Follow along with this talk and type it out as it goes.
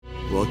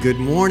Well, good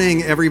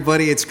morning,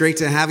 everybody. It's great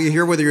to have you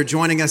here, whether you're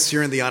joining us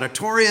here in the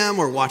auditorium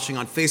or watching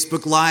on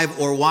Facebook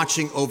Live or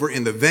watching over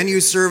in the venue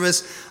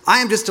service. I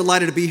am just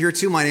delighted to be here,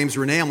 too. My name's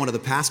Renee. I'm one of the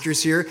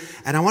pastors here,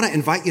 and I want to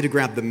invite you to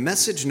grab the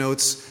message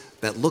notes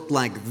that look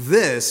like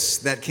this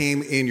that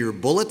came in your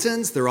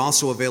bulletins. They're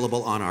also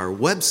available on our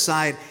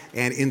website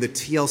and in the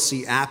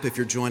TLC app if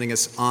you're joining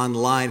us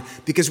online,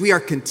 because we are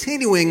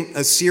continuing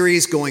a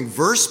series going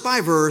verse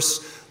by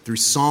verse through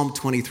Psalm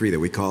 23 that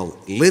we call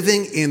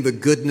Living in the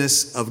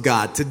Goodness of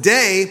God.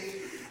 Today,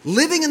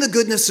 living in the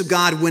goodness of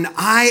God when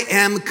I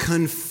am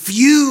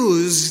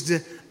confused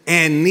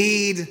and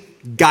need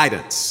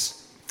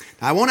guidance.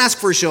 Now, I won't ask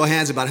for a show of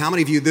hands about how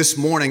many of you this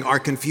morning are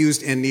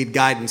confused and need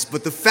guidance,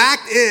 but the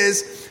fact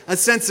is, a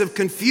sense of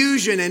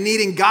confusion and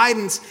needing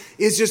guidance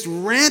is just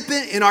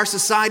rampant in our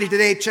society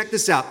today. Check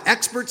this out.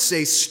 Experts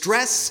say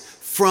stress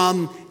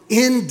from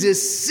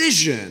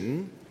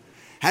indecision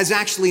has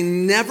actually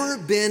never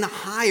been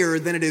higher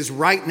than it is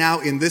right now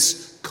in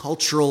this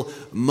cultural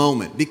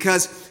moment.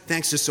 Because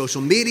thanks to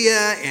social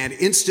media and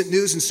instant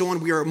news and so on,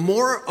 we are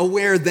more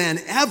aware than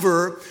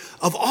ever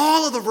of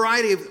all of the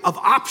variety of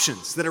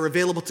options that are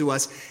available to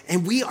us.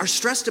 And we are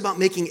stressed about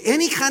making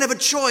any kind of a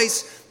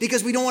choice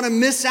because we don't want to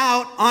miss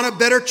out on a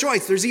better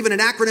choice. There's even an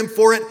acronym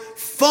for it,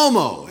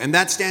 FOMO, and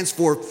that stands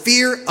for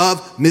fear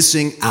of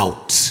missing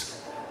out.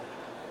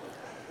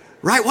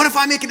 Right? What if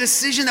I make a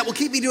decision that will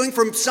keep me doing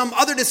from some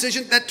other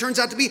decision that turns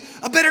out to be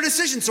a better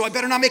decision? So I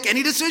better not make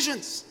any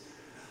decisions.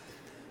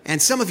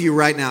 And some of you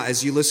right now,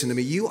 as you listen to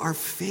me, you are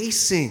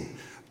facing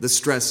the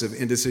stress of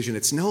indecision.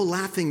 It's no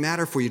laughing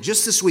matter for you.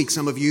 Just this week,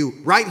 some of you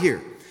right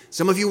here,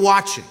 some of you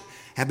watching,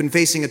 have been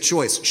facing a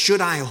choice.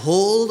 Should I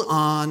hold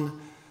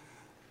on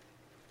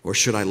or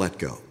should I let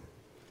go?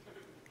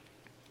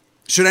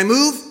 Should I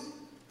move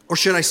or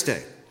should I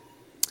stay?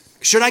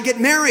 Should I get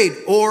married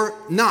or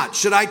not?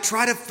 Should I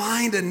try to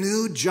find a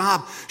new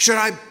job? Should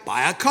I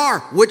buy a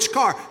car? Which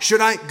car? Should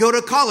I go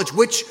to college?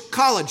 Which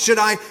college? Should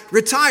I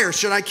retire?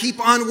 Should I keep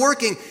on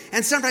working?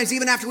 And sometimes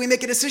even after we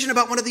make a decision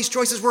about one of these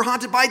choices, we're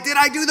haunted by, did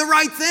I do the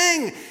right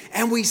thing?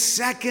 And we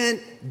second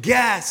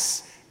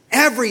guess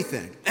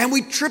everything. And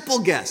we triple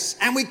guess.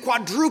 And we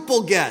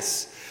quadruple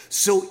guess.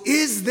 So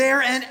is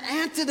there an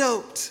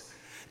antidote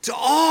to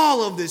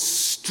all of this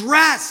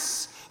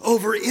stress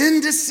over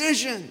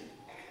indecision?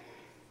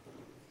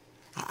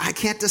 I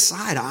can't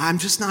decide. I'm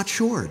just not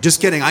sure.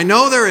 Just kidding. I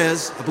know there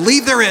is. I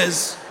believe there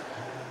is.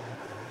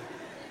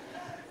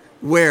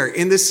 Where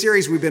in this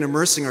series we've been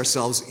immersing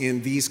ourselves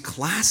in these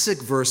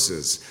classic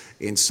verses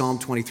in Psalm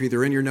 23.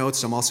 They're in your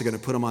notes. I'm also going to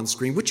put them on the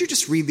screen. Would you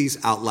just read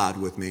these out loud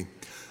with me?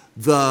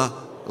 The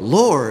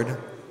Lord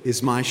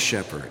is my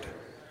shepherd.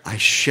 I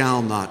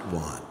shall not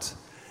want.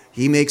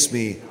 He makes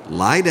me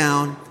lie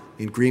down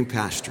in green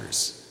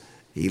pastures.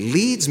 He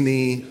leads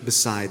me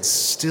beside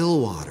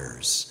still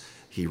waters.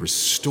 He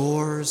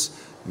restores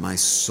my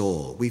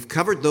soul. We've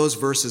covered those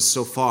verses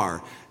so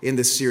far in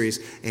this series.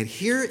 And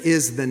here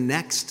is the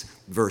next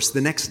verse,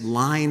 the next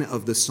line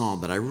of the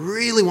psalm that I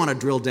really want to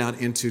drill down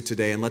into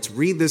today. And let's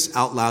read this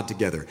out loud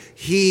together.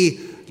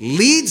 He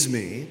leads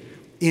me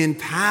in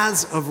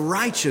paths of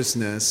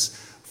righteousness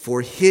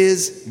for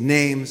his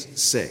name's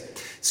sake.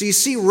 So you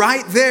see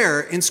right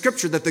there in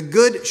Scripture that the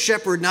good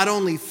shepherd not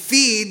only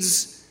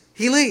feeds,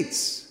 he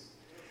leads.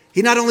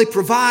 He not only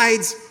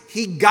provides,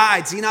 he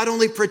guides. He not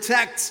only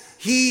protects,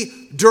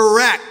 he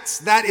directs.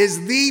 That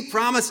is the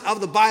promise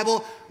of the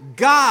Bible.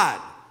 God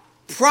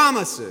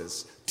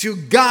promises to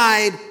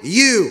guide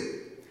you.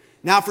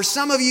 Now, for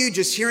some of you,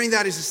 just hearing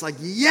that is just like,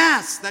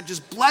 yes, that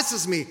just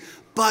blesses me.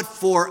 But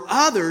for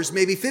others,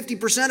 maybe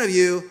 50% of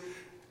you,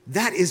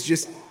 that is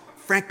just,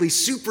 frankly,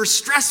 super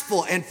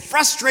stressful and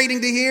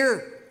frustrating to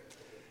hear.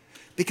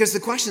 Because the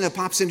question that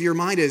pops into your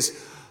mind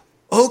is,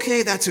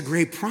 okay, that's a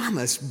great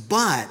promise,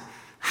 but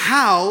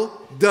how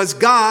does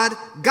God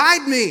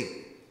guide me?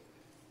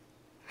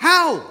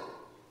 How?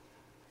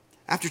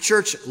 After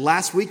church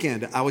last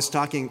weekend, I was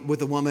talking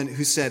with a woman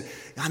who said,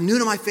 I'm new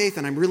to my faith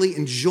and I'm really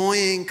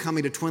enjoying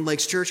coming to Twin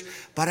Lakes Church,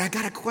 but I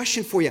got a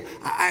question for you.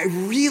 I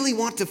really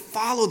want to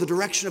follow the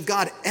direction of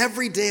God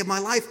every day of my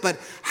life, but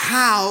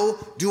how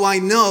do I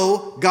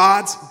know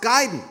God's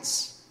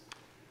guidance?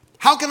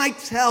 How can I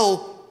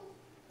tell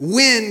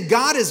when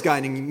God is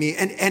guiding me?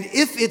 And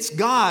if it's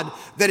God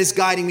that is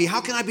guiding me,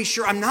 how can I be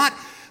sure I'm not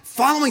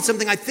following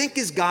something I think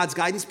is God's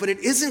guidance, but it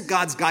isn't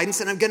God's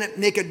guidance, and I'm going to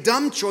make a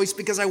dumb choice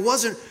because I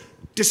wasn't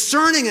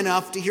discerning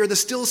enough to hear the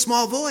still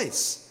small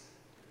voice?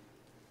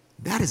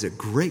 That is a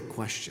great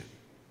question.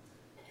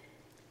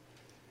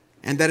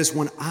 And that is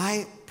one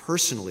I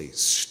personally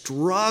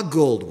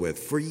struggled with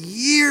for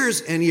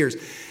years and years.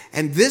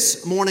 And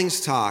this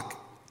morning's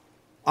talk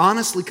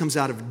honestly comes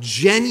out of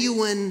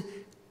genuine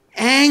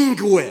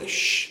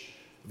anguish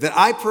that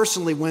I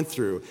personally went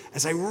through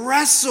as I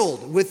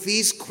wrestled with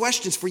these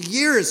questions for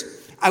years.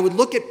 I would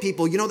look at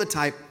people, you know the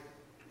type,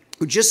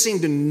 who just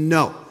seemed to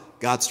know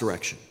God's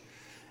direction.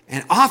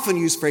 and often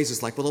use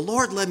phrases like, well, the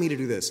Lord led me to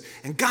do this,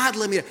 and God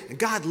led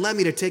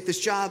me to take this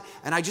job,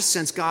 and I just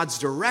sensed God's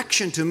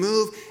direction to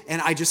move,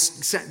 and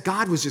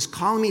God was just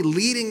calling me,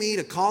 leading me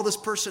to call this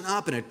person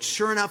up, and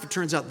sure enough, it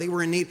turns out they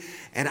were in need,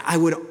 and I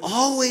would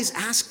always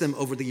ask them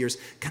over the years,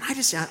 can I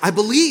just ask, I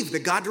believe that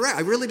God directed,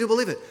 I really do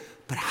believe it,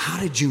 but how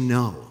did you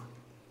know?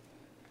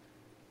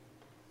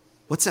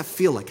 What's that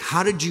feel like?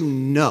 How did you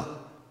know?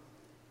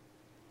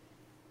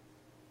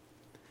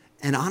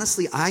 And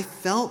honestly, I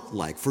felt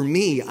like, for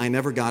me, I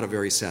never got a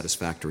very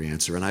satisfactory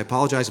answer. And I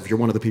apologize if you're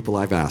one of the people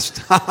I've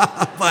asked.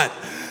 But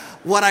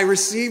what I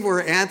received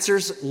were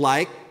answers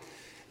like,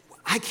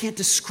 I can't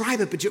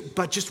describe it,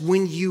 but just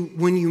when you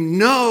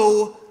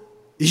know,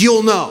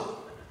 you'll know.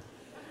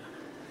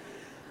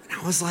 And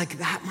I was like,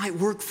 that might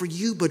work for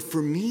you, but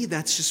for me,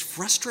 that's just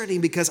frustrating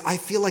because I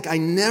feel like I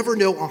never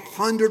know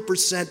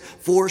 100%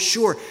 for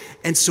sure.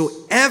 And so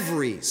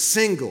every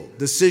single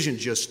decision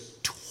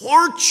just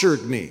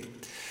tortured me.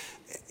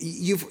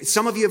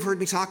 Some of you have heard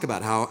me talk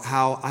about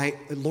how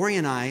Lori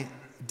and I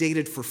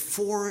dated for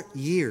 4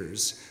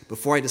 years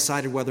before I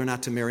decided whether or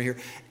not to marry her.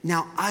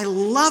 Now, I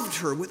loved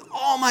her with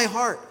all my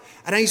heart.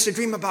 And I used to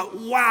dream about,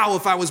 wow,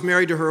 if I was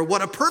married to her,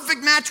 what a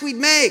perfect match we'd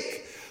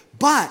make.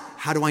 But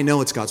how do I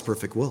know it's God's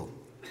perfect will?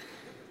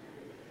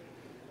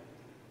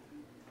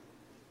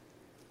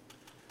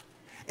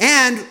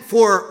 And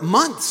for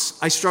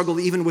months, I struggled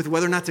even with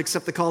whether or not to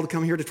accept the call to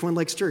come here to Twin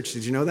Lakes Church.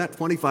 Did you know that?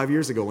 25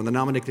 years ago, when the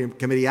nominating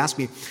committee asked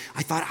me,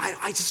 I thought,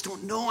 I just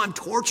don't know. I'm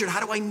tortured. How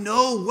do I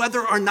know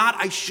whether or not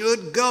I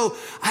should go?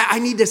 I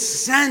need to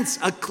sense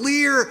a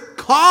clear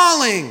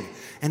calling.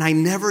 And I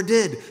never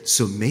did.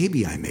 So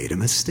maybe I made a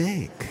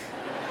mistake.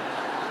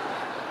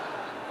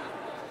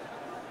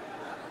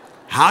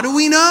 How do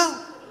we know?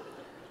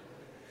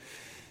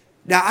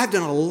 Now, I've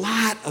done a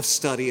lot of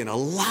study and a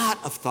lot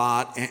of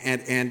thought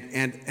and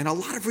a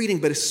lot of reading,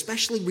 but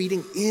especially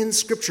reading in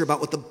Scripture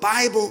about what the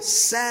Bible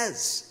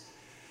says.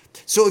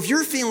 So if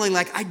you're feeling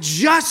like, I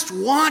just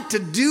want to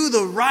do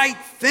the right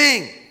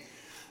thing,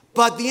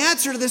 but the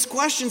answer to this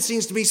question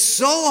seems to be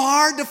so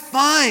hard to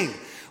find,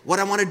 what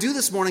I want to do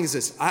this morning is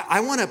this. I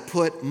want to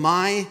put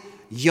my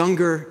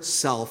younger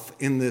self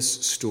in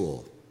this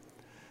stool,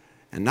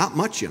 and not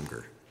much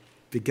younger.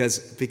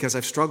 Because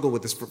I've struggled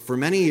with this for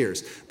many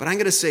years. But I'm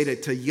going to say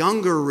to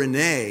younger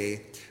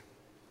Renee,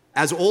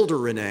 as older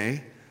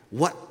Renee,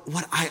 what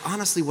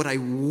I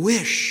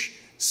wish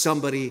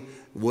somebody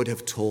would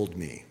have told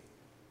me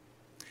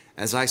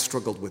as I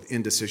struggled with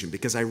indecision.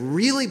 Because I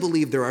really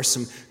believe there are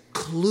some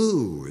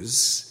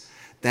clues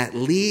that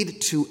lead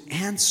to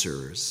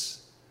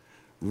answers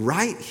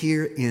right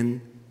here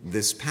in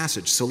this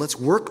passage. So let's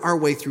work our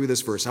way through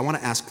this verse. I want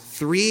to ask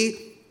 3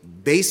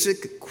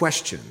 basic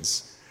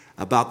questions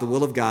about the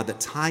will of God that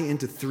tie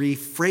into 3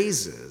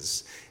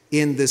 phrases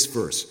in this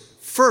verse.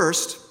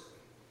 First,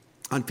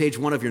 on page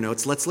 1 of your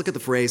notes, let's look at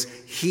the phrase,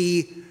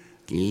 He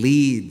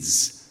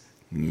leads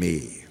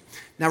me.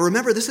 Now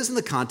remember, this is in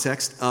the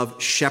context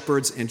of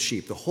shepherds and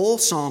sheep. The whole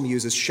psalm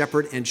uses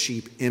shepherd and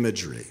sheep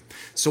imagery.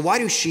 So why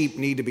do sheep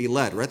need to be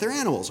led? Right? They're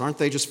animals. Aren't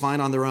they just fine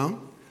on their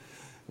own?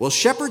 Well,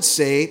 shepherds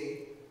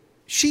say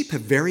sheep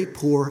have very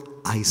poor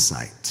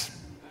eyesight.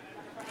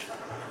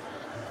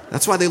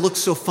 That's why they look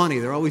so funny.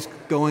 They're always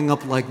going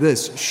up like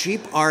this.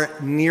 Sheep are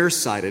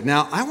nearsighted.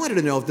 Now, I wanted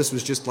to know if this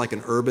was just like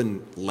an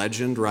urban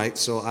legend, right?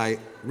 So I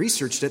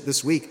researched it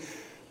this week.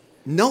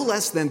 No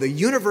less than the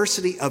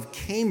University of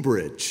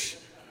Cambridge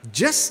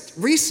just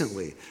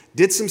recently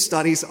did some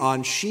studies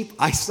on sheep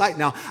eyesight.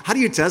 Now, how do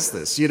you test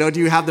this? Do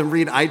you have them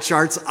read eye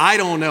charts? I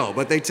don't know,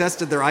 but they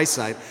tested their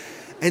eyesight.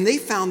 And they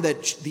found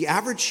that the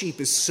average sheep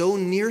is so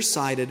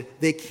nearsighted,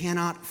 they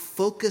cannot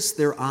focus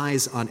their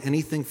eyes on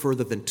anything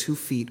further than 2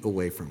 feet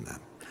away from them.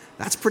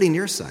 That's pretty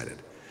nearsighted.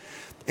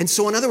 And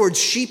so, in other words,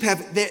 sheep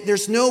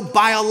there's no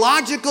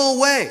biological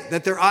way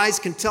that their eyes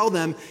can tell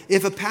them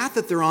if a path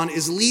that they're on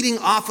is leading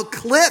off a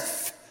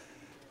cliff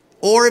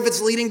or if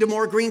it's leading to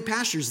more green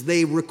pastures.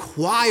 They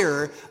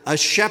require a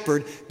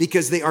shepherd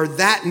because they are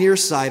that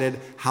nearsighted.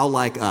 How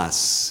like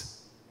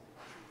us?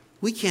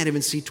 We can't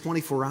even see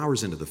 24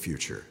 hours into the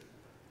future.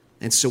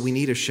 And so we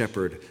need a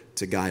shepherd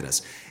to guide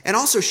us. And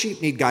also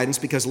sheep need guidance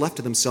because left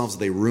to themselves,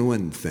 they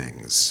ruin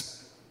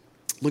things.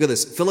 Look at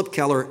this. Philip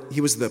Keller,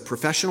 he was the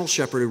professional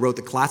shepherd who wrote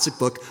the classic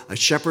book, A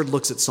Shepherd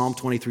Looks at Psalm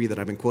 23, that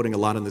I've been quoting a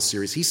lot in this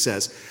series. He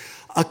says,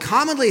 a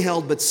commonly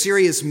held but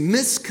serious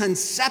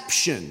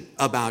misconception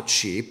about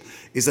sheep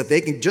is that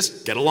they can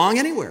just get along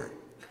anywhere.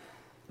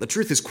 The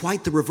truth is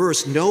quite the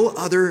reverse. No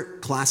other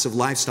class of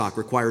livestock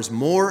requires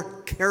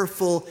more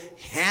careful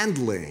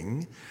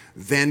handling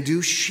than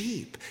do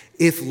sheep.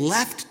 If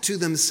left to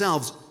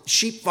themselves,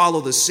 sheep follow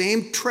the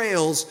same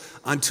trails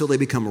until they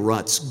become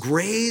ruts,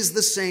 graze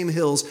the same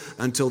hills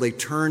until they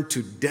turn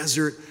to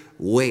desert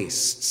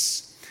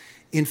wastes.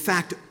 In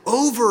fact,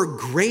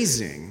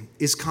 overgrazing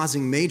is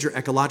causing major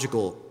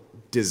ecological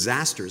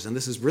disasters, and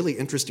this is really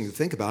interesting to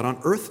think about on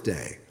Earth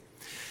Day.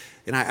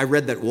 And I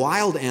read that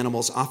wild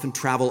animals often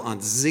travel on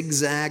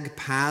zigzag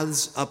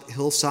paths up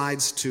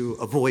hillsides to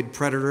avoid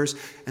predators.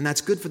 And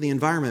that's good for the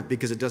environment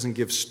because it doesn't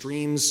give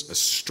streams a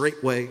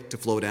straight way to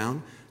flow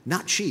down.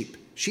 Not sheep.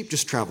 Sheep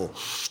just travel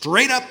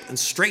straight up and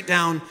straight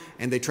down,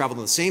 and they travel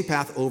on the same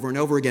path over and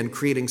over again,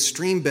 creating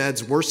stream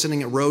beds,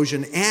 worsening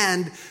erosion,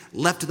 and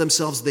left to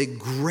themselves, they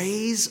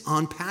graze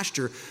on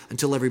pasture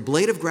until every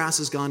blade of grass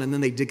is gone, and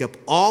then they dig up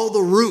all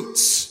the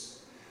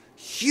roots.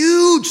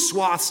 Huge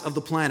swaths of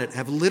the planet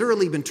have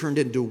literally been turned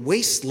into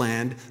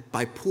wasteland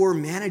by poor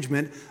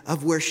management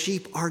of where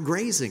sheep are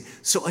grazing.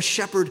 So a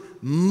shepherd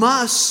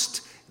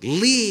must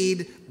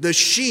lead the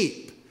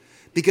sheep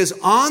because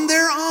on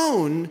their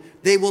own,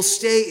 they will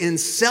stay in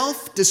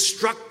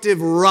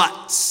self-destructive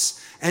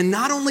ruts and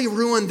not only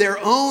ruin their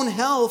own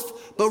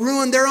health, but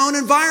ruin their own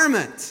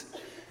environment.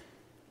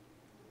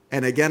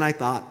 And again, I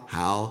thought,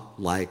 how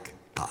like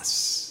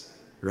us,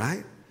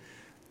 right?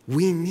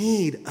 We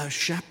need a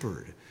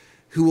shepherd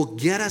who will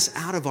get us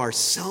out of our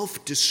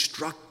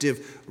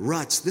self-destructive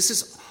ruts. This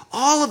is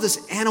all of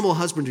this animal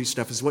husbandry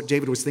stuff is what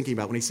David was thinking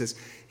about when he says,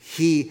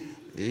 he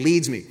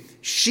leads me.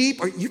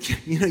 Sheep,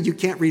 you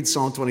can't read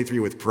Psalm 23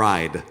 with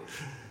pride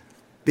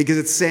because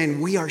it's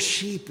saying we are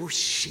sheep. We're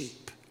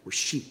sheep. We're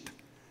sheep.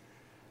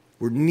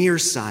 We're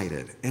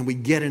nearsighted and we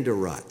get into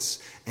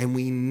ruts and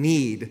we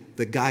need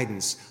the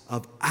guidance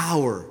of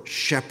our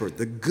shepherd,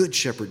 the good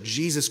shepherd,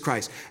 Jesus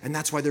Christ. And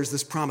that's why there's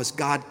this promise.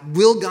 God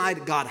will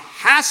guide. God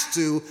has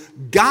to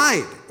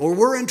guide or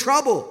we're in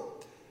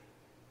trouble.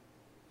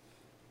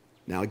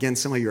 Now, again,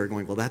 some of you are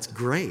going, well, that's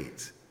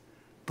great.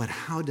 But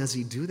how does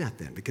he do that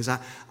then? Because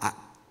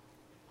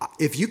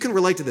if you can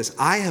relate to this,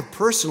 I have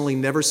personally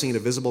never seen a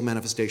visible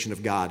manifestation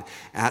of God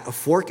at a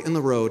fork in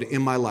the road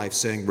in my life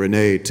saying,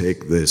 Renee,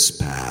 take this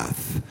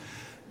path.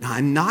 Now,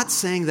 I'm not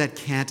saying that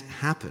can't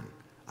happen.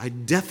 I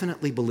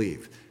definitely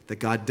believe that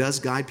God does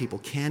guide people,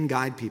 can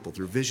guide people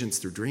through visions,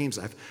 through dreams.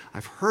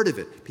 I've heard of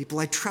it. People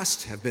I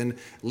trust have been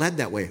led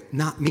that way.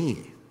 Not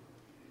me.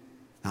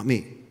 Not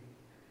me.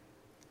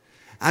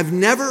 I've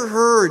never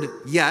heard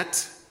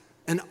yet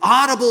an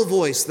audible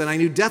voice that I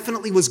knew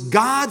definitely was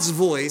God's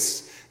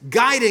voice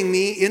guiding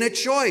me in a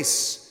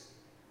choice.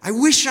 I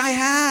wish I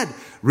had.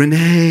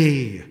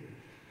 Renee,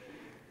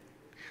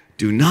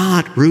 do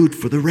not root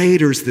for the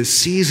Raiders this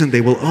season.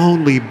 They will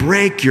only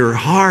break your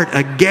heart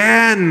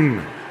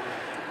again.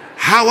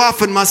 How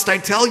often must I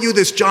tell you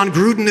this? John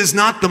Gruden is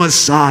not the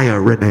Messiah.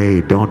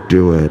 Renee, don't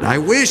do it. I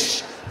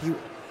wish you...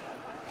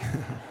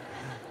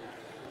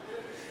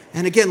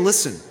 And again,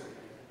 listen.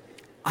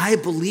 I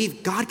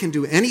believe God can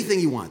do anything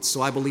he wants.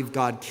 So I believe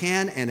God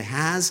can and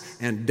has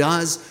and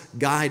does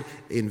guide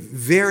in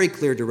very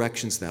clear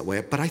directions that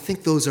way. But I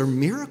think those are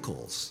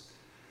miracles.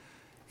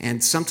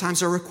 And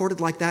sometimes are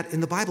recorded like that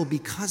in the Bible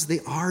because they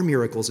are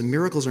miracles. And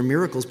miracles are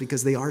miracles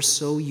because they are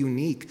so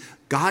unique.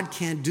 God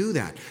can't do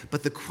that.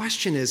 But the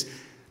question is,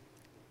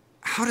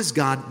 how does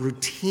God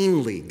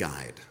routinely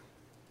guide?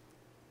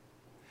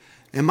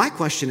 And my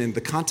question in the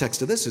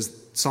context of this is,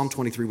 Psalm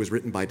 23 was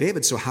written by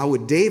David, so how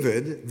would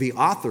David, the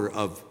author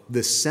of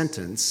this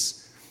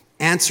sentence,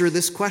 answer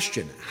this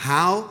question?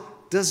 How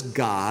does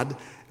God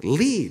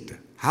lead?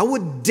 How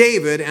would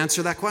David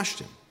answer that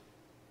question?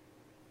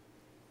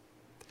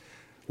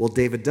 Well,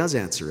 David does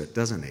answer it,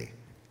 doesn't he?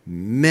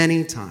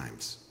 Many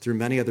times, through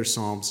many other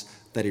psalms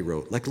that he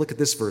wrote. Like, look at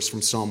this verse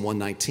from Psalm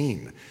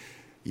 119.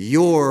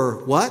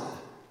 Your what?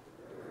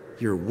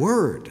 Your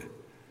word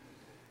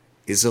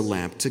is a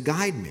lamp to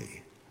guide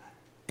me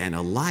and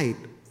a light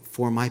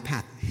for my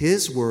path.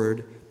 His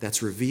word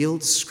that's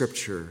revealed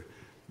scripture,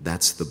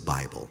 that's the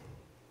Bible.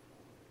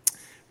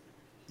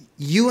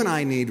 You and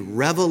I need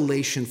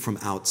revelation from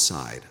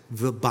outside,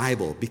 the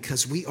Bible,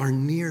 because we are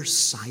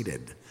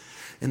nearsighted.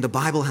 And the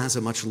Bible has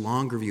a much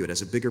longer view. It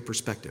has a bigger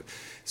perspective.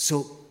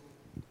 So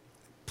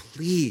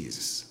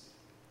please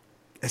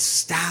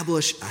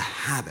establish a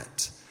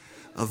habit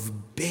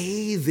of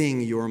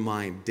bathing your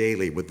mind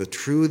daily with the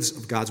truths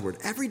of God's word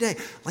every day.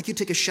 Like you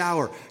take a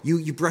shower,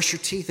 you brush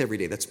your teeth every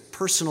day. That's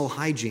personal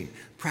hygiene.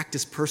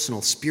 Practice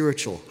personal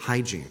spiritual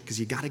hygiene because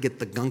you got to get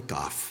the gunk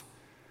off.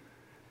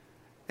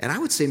 And I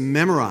would say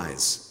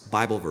memorize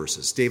Bible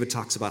verses. David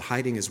talks about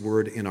hiding his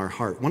word in our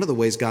heart. One of the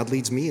ways God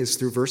leads me is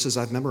through verses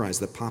I've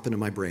memorized that pop into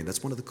my brain.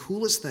 That's one of the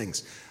coolest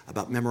things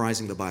about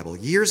memorizing the Bible.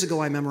 Years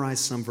ago, I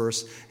memorized some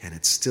verse, and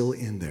it's still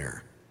in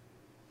there.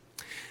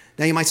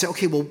 Now you might say,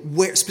 okay, well,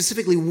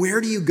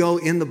 where do you go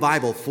in the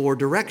Bible for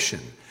direction?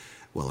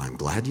 Well, I'm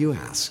glad you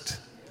asked,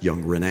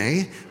 young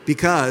Renee,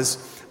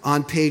 because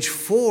on page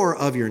 4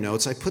 of your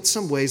notes, I put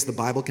some ways the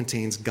Bible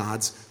contains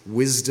God's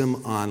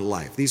wisdom on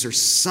life. These are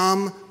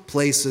some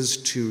places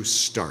to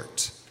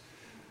start,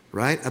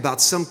 right?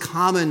 About some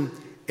common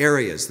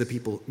areas that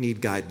people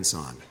need guidance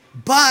on.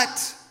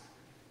 But,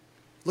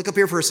 look up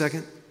here for a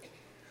second.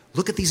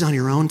 Look at these on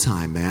your own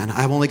time, man.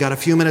 I've only got a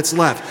few minutes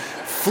left.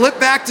 Flip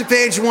back to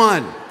page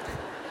 1.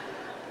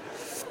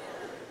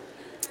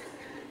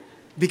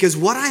 Because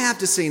what I have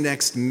to say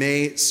next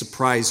may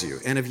surprise you.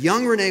 And if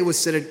young Renee was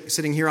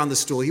sitting here on the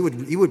stool, he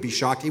would be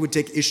shocked. He would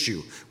take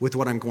issue with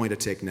what I'm going to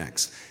take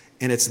next.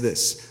 and it's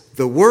this: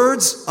 the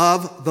words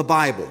of the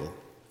Bible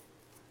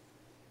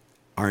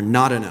are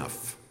not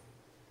enough.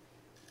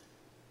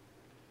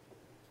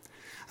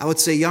 I would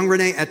say, young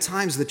Renee, at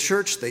times the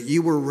church that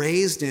you were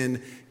raised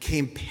in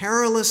came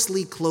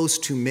perilously close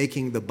to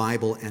making the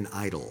Bible an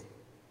idol,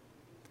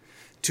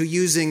 to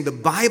using the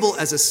Bible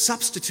as a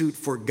substitute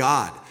for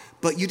God.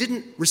 But you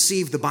didn't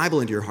receive the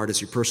Bible into your heart as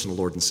your personal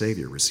Lord and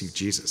Savior, receive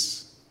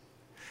Jesus.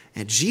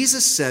 And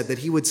Jesus said that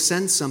he would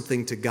send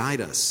something to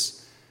guide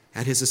us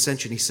at his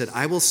ascension. He said,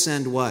 I will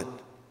send what?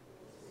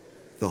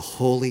 The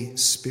Holy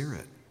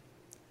Spirit.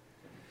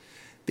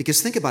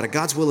 Because think about it,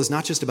 God's will is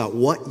not just about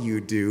what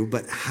you do,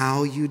 but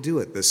how you do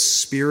it, the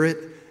spirit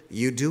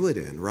you do it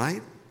in,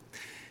 right?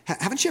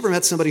 Haven't you ever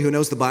met somebody who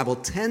knows the Bible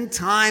 10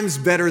 times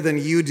better than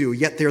you do,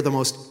 yet they're the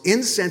most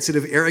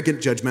insensitive,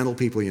 arrogant, judgmental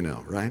people you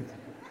know, right?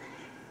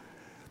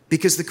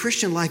 Because the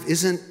Christian life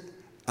isn't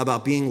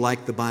about being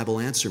like the Bible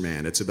answer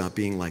man. It's about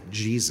being like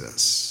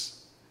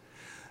Jesus.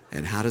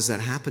 And how does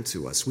that happen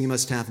to us? We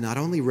must have not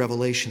only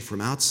revelation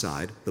from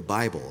outside, the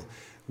Bible,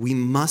 we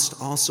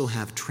must also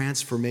have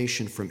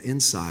transformation from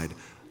inside,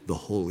 the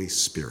Holy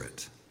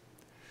Spirit.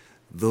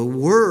 The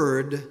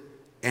Word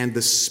and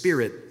the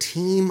Spirit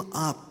team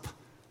up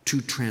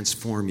to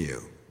transform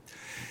you.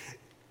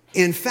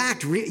 In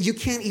fact, you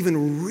can't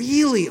even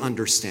really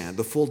understand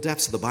the full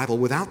depths of the Bible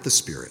without the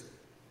Spirit.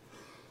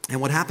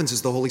 And what happens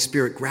is the Holy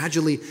Spirit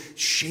gradually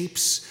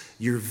shapes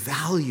your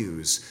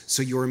values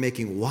so you are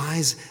making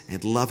wise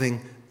and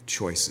loving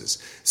choices.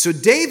 So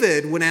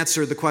David would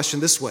answer the question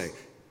this way,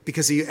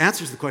 because he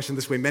answers the question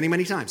this way many,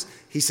 many times.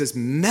 He says,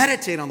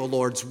 meditate on the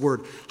Lord's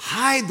word.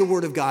 Hide the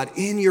word of God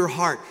in your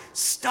heart.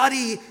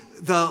 Study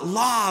the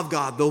law of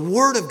God, the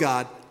word of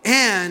God,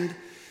 and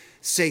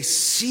say,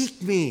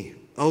 seek me,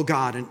 O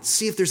God, and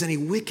see if there's any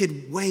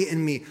wicked way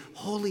in me.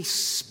 Holy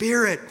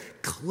Spirit,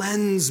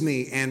 cleanse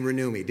me and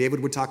renew me. David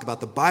would talk about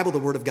the Bible, the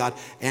Word of God,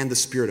 and the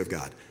Spirit of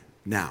God.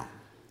 Now,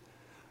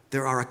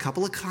 there are a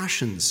couple of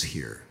cautions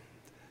here.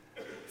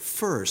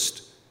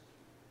 First,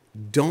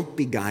 don't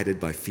be guided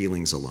by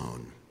feelings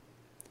alone.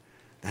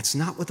 That's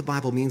not what the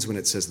Bible means when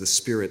it says the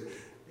Spirit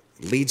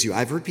leads you.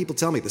 I've heard people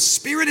tell me, the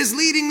Spirit is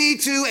leading me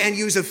to, and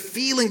use a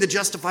feeling to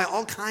justify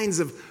all kinds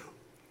of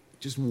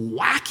just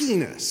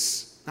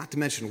wackiness, not to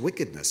mention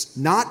wickedness.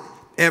 Not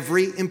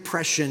every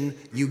impression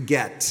you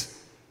get,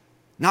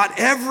 not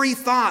every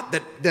thought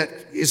that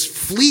is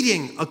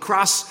fleeting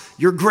across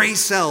your gray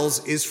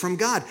cells is from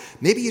God.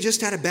 Maybe you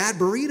just had a bad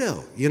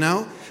burrito, you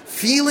know?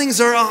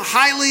 Feelings are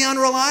highly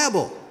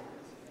unreliable.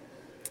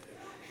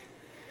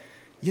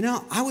 You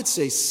know, I would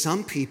say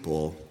some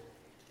people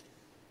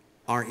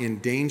are in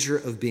danger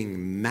of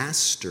being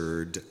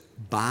mastered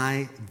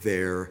by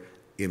their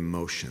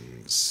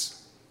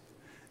emotions,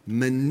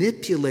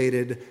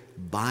 manipulated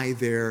by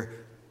their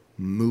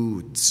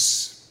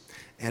moods.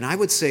 And I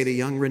would say to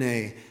young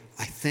Renee,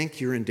 I think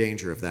you're in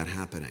danger of that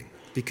happening,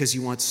 because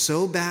you want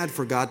so bad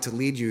for God to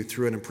lead you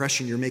through an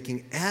impression. You're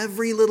making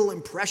every little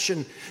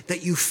impression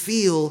that you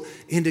feel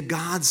into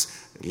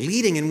God's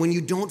leading. And when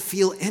you don't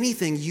feel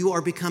anything, you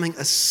are becoming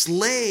a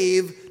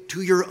slave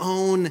to your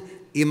own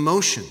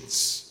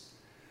emotions.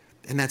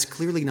 And that's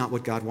clearly not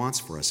what God wants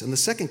for us. And the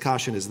second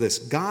caution is this: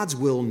 God's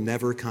will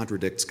never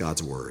contradicts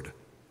God's word.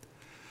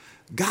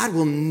 God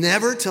will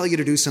never tell you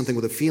to do something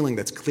with a feeling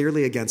that's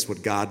clearly against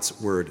what God's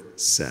word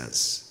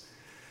says.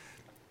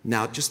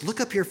 Now, just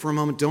look up here for a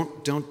moment.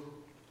 Don't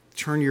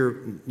turn your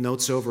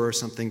notes over or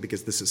something,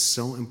 because this is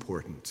so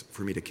important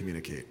for me to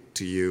communicate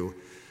to you,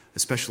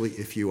 especially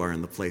if you are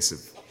in the place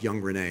of young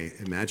Renee,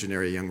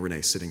 imaginary young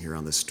Renee sitting here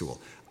on this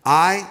stool.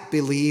 I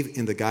believe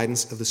in the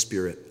guidance of the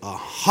Spirit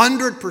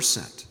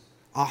 100%,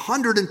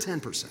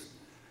 110%.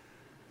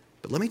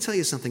 But let me tell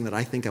you something that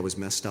I think I was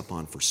messed up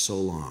on for so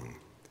long.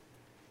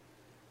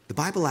 The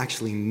Bible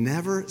actually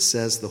never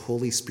says the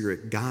Holy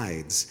Spirit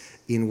guides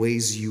in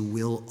ways you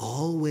will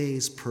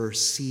always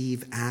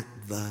perceive at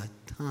the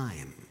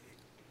time.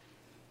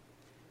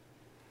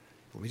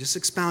 Let me just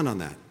expound on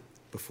that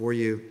before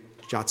you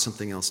jot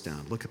something else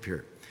down. Look up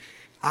here.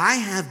 I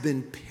have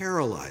been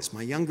paralyzed.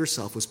 My younger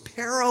self was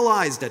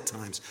paralyzed at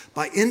times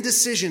by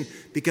indecision,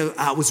 because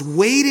I was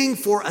waiting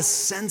for a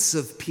sense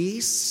of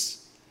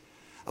peace.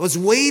 I was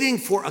waiting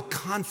for a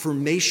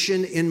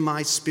confirmation in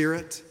my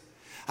spirit.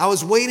 I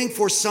was waiting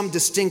for some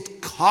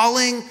distinct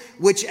calling,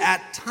 which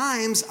at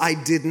times I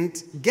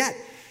didn't get.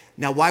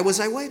 Now, why was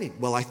I waiting?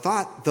 Well, I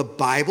thought the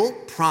Bible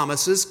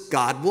promises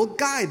God will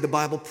guide. The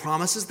Bible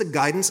promises the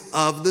guidance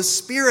of the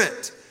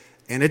Spirit,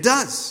 and it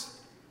does.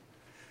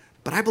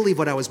 But I believe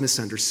what I was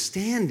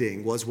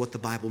misunderstanding was what the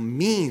Bible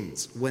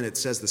means when it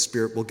says the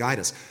Spirit will guide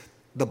us.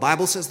 The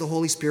Bible says the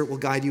Holy Spirit will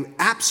guide you.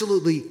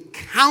 Absolutely,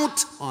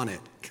 count on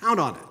it. Count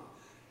on it.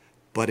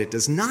 But it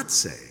does not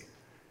say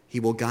He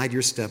will guide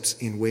your steps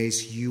in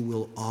ways you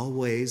will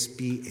always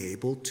be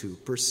able to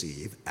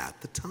perceive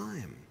at the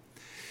time.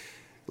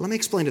 Let me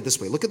explain it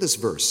this way. Look at this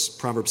verse,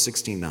 Proverbs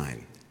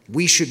 16:9.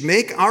 We should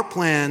make our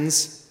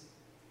plans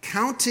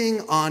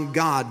counting on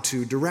God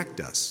to direct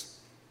us.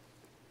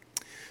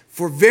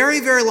 For a very,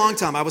 very long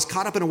time, I was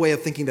caught up in a way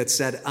of thinking that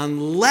said,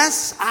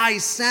 unless I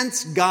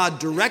sense God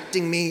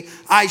directing me,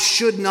 I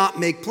should not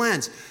make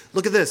plans.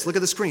 Look at this. Look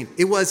at the screen.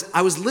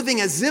 I was living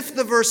as if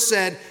the verse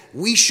said,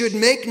 we should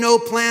make no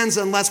plans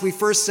unless we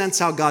first sense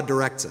how God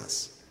directs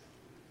us.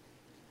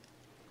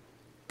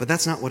 But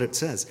that's not what it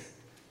says,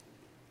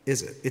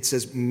 is it? It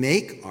says,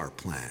 make our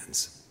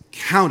plans,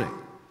 counting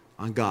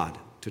on God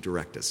to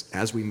direct us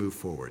as we move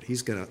forward.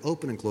 He's going to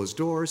open and close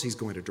doors. He's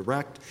going to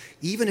direct,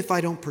 even if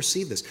I don't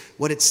perceive this.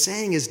 What it's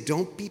saying is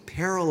don't be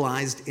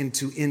paralyzed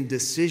into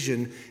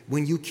indecision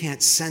when you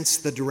can't sense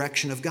the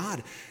direction of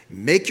God.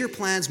 Make your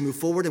plans, move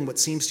forward in what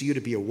seems to you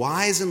to be a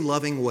wise and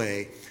loving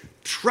way,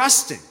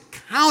 trusting,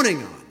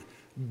 counting on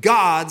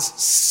God's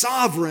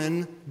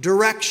sovereign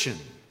direction.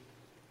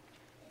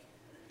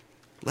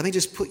 Let me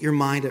just put your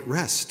mind at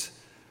rest,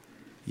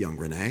 young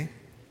Renee.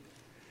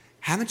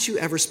 Haven't you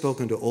ever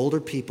spoken to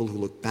older people who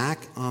look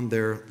back on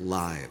their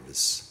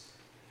lives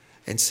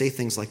and say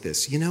things like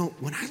this? You know,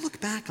 when I look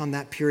back on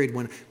that period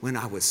when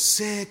I was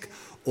sick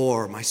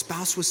or my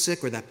spouse was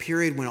sick, or that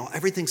period when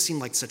everything seemed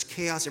like such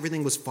chaos,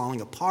 everything was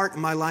falling apart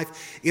in my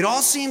life, it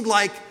all seemed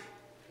like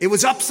it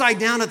was upside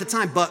down at the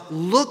time. But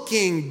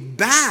looking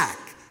back,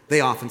 they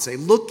often say,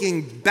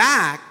 looking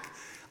back,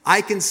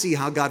 I can see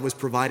how God was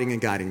providing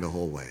and guiding the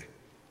whole way.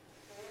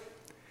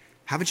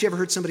 Haven't you ever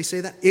heard somebody say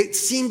that? It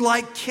seemed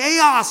like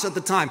chaos at the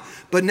time.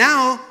 But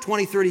now,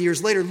 20, 30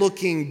 years later,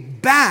 looking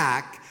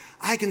back,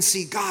 I can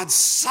see God's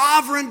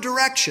sovereign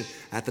direction.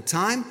 At the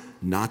time,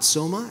 not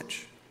so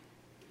much.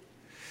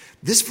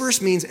 This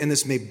verse means, and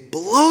this may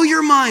blow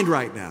your mind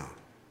right now,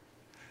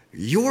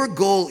 your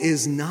goal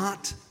is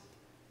not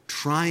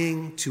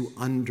trying to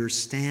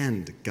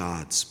understand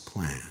God's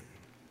plan.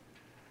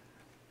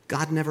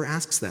 God never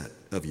asks that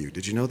of you.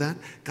 Did you know that?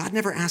 God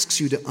never asks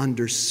you to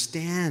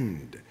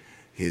understand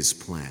His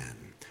plan,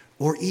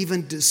 or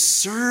even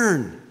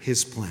discern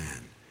His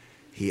plan.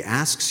 He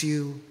asks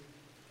you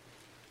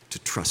to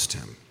trust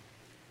Him.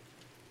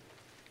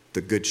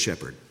 The Good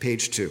Shepherd,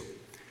 page 2.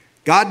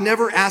 God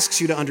never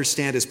asks you to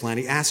understand His plan.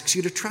 He asks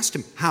you to trust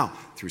Him. How?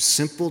 Through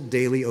simple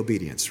daily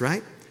obedience,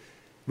 right?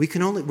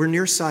 We're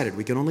nearsighted.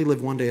 We can only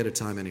live one day at a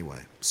time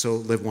anyway. So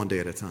live one day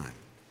at a time.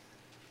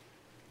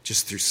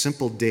 Just through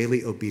simple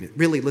daily obedience.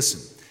 Really, listen,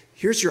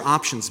 here's your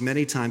options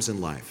many times in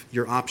life.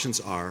 Your options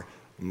are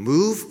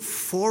move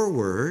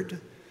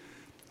forward,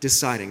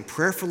 deciding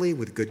prayerfully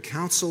with good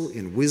counsel,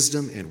 in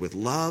wisdom, and with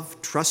love,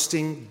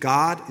 trusting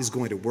God is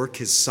going to work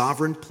His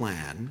sovereign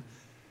plan,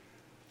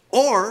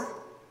 or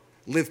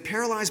live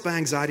paralyzed by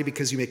anxiety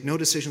because you make no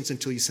decisions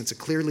until you sense a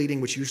clear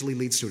leading, which usually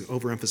leads to an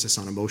overemphasis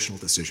on emotional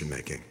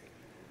decision-making.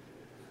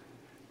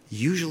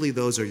 Usually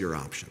those are your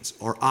options,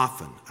 or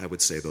often, I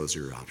would say, those are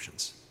your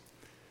options.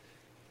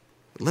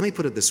 But let me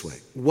put it this way.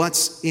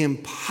 What's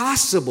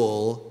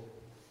impossible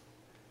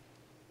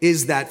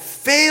is that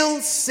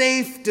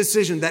fail-safe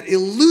decision, that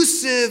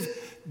elusive,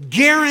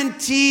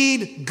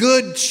 guaranteed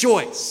good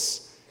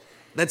choice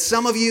that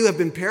some of you have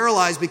been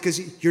paralyzed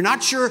because you're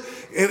not sure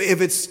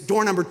if it's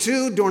door number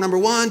 2, door number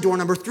 1, door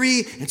number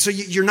 3, and so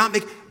you're not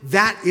making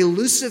that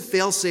elusive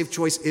fail-safe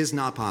choice is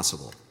not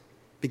possible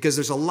because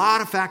there's a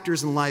lot of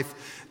factors in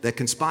life that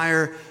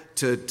conspire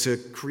to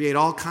create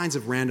all kinds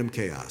of random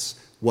chaos.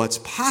 What's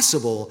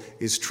possible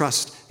is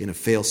trust in a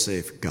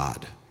fail-safe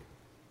God.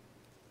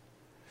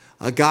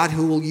 A God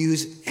who will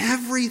use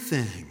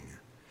everything,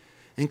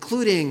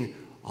 including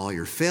all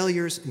your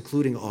failures,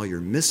 including all your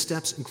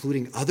missteps,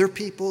 including other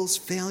people's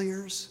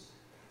failures,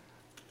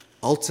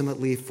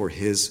 ultimately for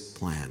His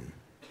plan.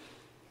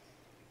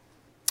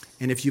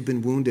 And if you've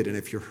been wounded and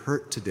if you're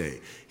hurt today,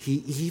 He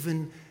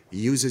even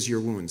uses your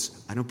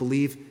wounds. I don't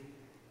believe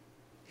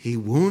He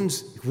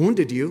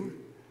wounded you,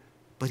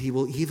 but He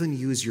will even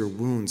use your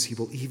wounds. He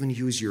will even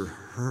use your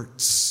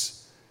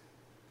hurts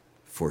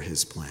for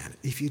His plan.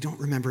 If you don't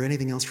remember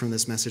anything else from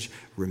this message,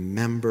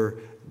 remember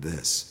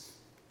this.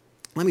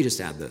 Let me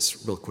just add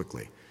this real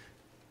quickly.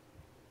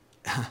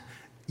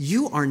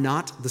 You are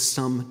not the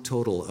sum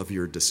total of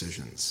your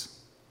decisions.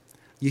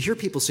 You hear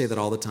people say that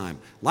all the time.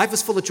 Life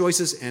is full of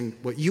choices, and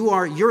what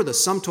you're the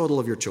sum total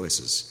of your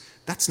choices.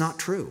 That's not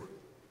true.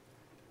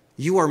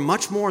 You are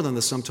much more than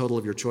the sum total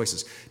of your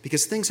choices,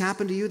 because things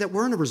happen to you that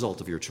weren't a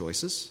result of your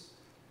choices.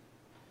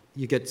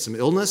 You get some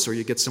illness or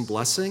you get some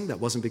blessing that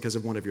wasn't because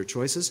of one of your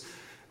choices,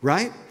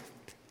 right?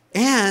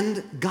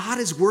 And God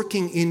is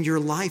working in your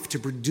life to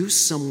produce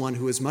someone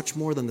who is much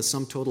more than the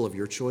sum total of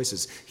your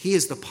choices. He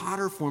is the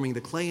potter forming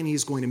the clay, and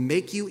He's going to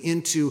make you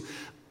into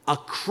a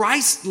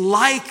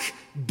Christ-like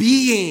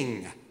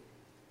being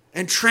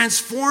and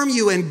transform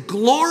you and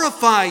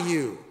glorify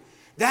you.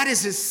 That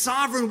is His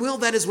sovereign will.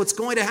 That is what's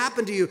going to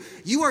happen to you.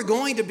 You are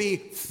going to be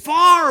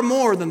far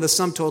more than the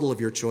sum total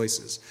of your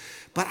choices.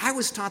 But I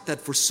was taught that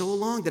for so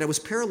long that I was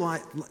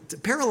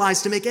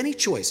paralyzed to make any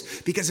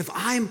choice. Because if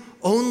I'm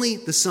only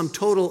the sum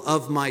total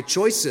of my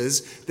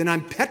choices, then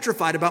I'm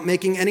petrified about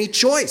making any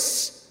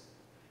choice.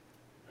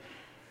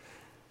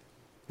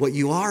 What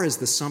you are is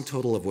the sum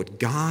total of what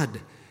God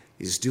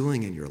is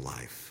doing in your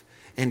life.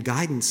 And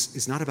guidance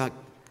is not about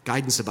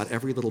guidance about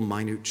every little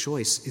minute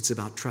choice. It's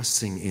about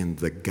trusting in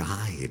the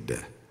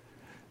guide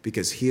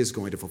because he is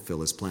going to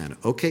fulfill his plan.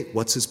 Okay,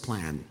 what's his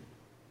plan?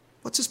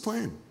 What's his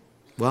plan?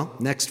 Well,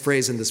 next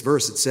phrase in this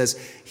verse, it says,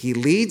 he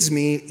leads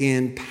me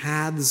in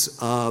paths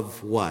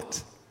of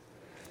what?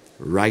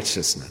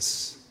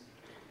 Righteousness.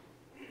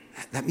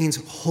 That means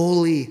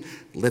holy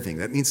living.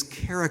 That means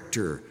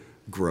character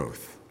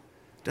growth.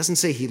 It doesn't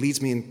say he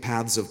leads me in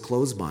paths of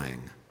clothes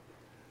buying,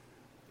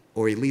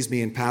 or he leads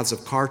me in paths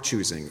of car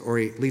choosing, or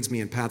he leads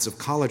me in paths of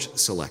college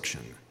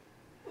selection.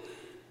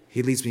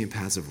 He leads me in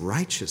paths of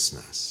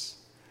righteousness.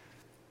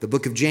 The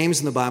book of James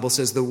in the Bible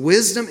says the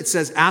wisdom, it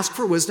says, ask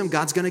for wisdom,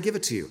 God's going to give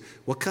it to you.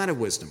 What kind of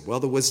wisdom? Well,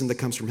 the wisdom that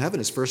comes from heaven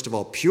is first of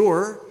all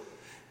pure,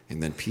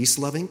 and then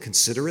peace-loving,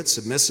 considerate,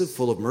 submissive,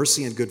 full of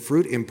mercy and good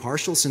fruit,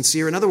 impartial,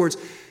 sincere. In other words,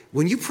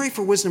 when you pray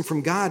for wisdom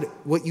from God,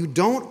 what you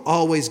don't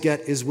always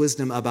get is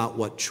wisdom about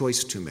what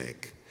choice to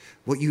make.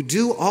 What you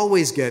do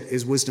always get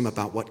is wisdom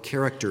about what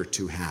character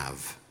to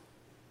have.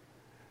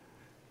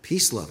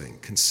 Peace-loving,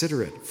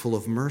 considerate, full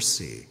of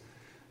mercy.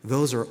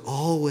 Those are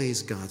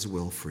always God's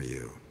will for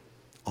you.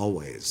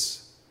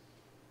 Always.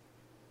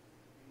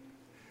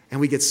 And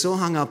we get so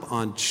hung up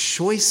on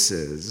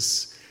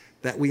choices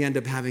that we end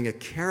up having a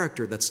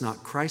character that's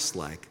not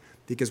Christ-like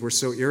because we're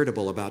so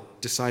irritable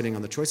about deciding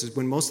on the choices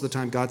when most of the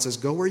time God says,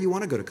 go where you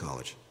want to go to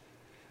college.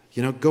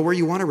 Go where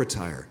you want to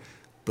retire.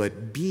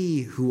 But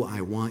be who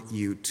I want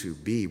you to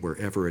be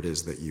wherever it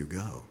is that you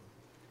go.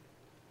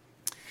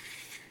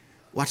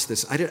 Watch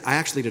this. I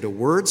actually did a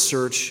word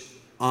search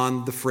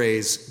on the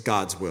phrase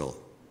God's will.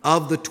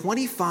 Of the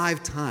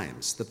 25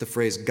 times that the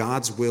phrase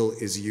God's will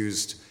is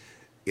used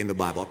in the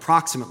Bible,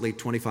 approximately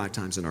 25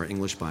 times in our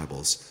English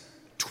Bibles,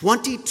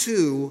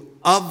 22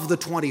 of the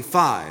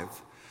 25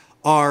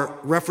 are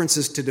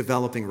references to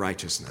developing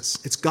righteousness.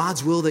 It's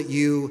God's will that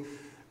you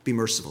be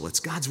merciful. It's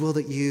God's will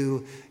that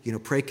you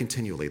pray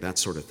continually, that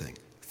sort of thing.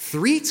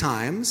 3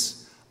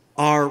 times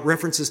are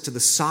references to the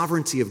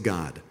sovereignty of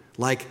God,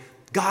 like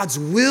God's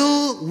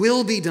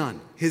will be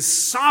done. His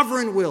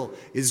sovereign will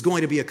is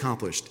going to be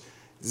accomplished.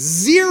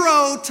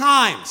 0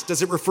 times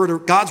does it refer to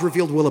God's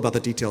revealed will about the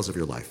details of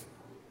your life.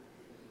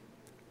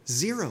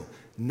 0.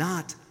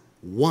 Not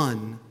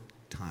 1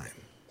 time.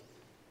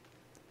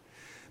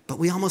 But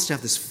we almost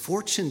have this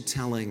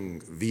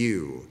fortune-telling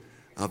view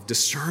of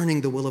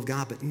discerning the will of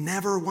God, but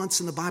never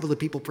once in the Bible do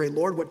people pray,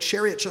 Lord, what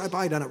chariot should I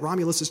buy down at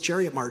Romulus's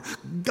chariot mart?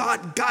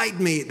 God, guide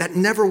me. That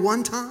never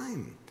one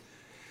time.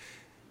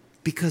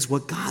 Because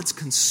what God's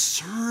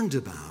concerned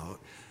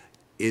about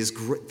is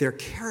their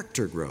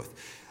character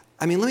growth.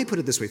 I mean, let me put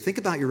it this way. Think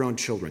about your own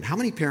children. How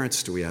many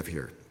parents do we have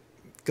here?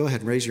 Go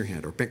ahead and raise your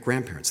hand. Or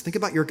grandparents. Think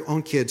about your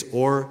own kids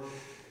or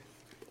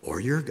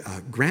your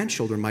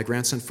grandchildren. My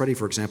grandson Freddie,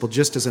 for example,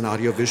 just as an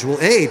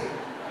audiovisual aid.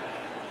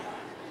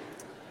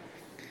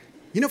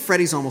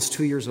 Freddie's almost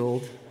 2 years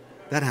old.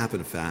 That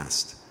happened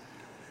fast.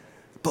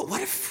 But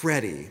what if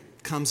Freddie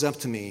comes up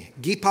to me,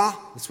 Gipa,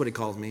 that's what he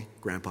calls me,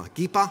 Grandpa,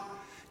 Gipa,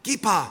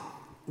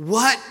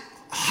 what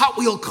Hot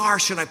Wheel car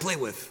should I play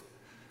with?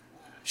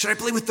 Should I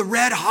play with the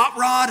red Hot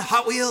Rod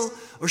Hot Wheel?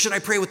 Or should I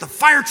play with the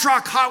fire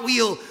truck Hot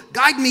Wheel?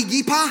 Guide me,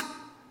 Gipa.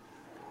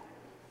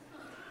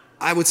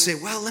 I would say,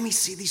 well, let me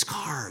see these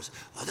cars.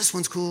 Oh, this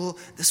one's cool.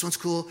 This one's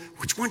cool.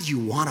 Which one do you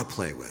want to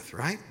play with,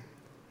 right?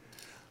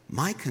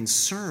 My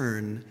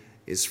concern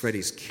is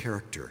Freddie's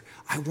character.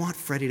 I want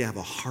Freddie to have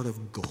a heart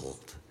of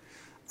gold.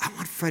 I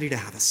want Freddie to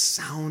have a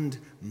sound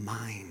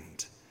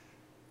mind.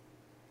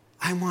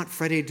 I want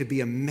Freddie to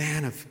be a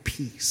man of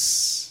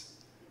peace.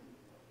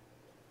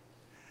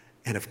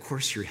 And of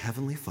course, your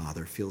Heavenly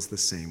Father feels the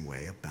same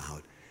way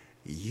about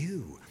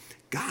you.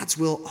 God's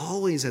will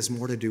always has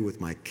more to do with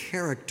my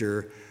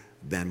character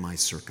than my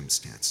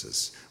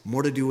circumstances,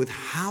 more to do with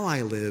how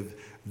I live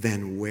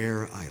than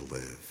where I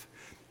live.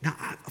 Now,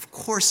 of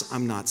course,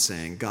 I'm not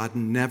saying God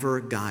never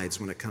guides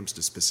when it comes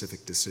to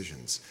specific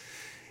decisions.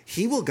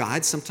 He will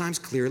guide sometimes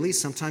clearly,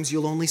 sometimes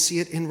you'll only see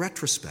it in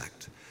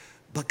retrospect.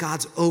 But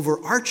God's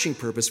overarching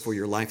purpose for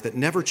your life that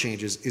never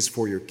changes is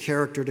for your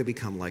character to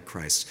become like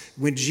Christ.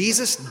 When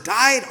Jesus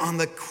died on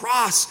the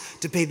cross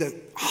to pay the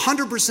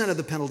 100% of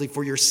the penalty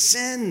for your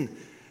sin,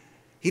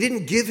 he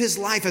didn't give his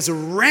life as a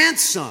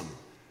ransom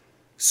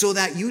so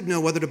that you'd know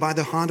whether to buy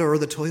the Honda or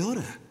the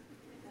Toyota.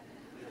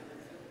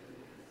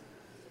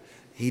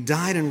 He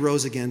died and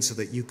rose again so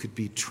that you could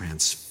be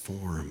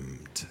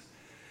transformed.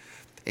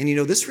 And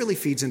this really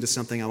feeds into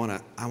something I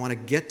want to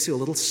get to, a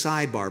little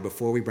sidebar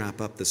before we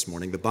wrap up this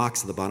morning, the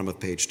box at the bottom of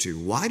page 2.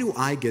 Why do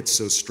I get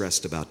so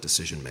stressed about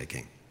decision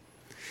making?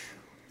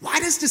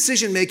 Why does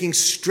decision making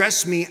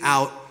stress me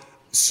out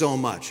so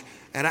much?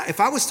 And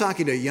if I was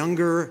talking to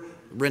younger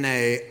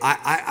Renee,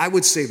 I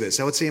would say this.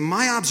 I would say in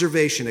my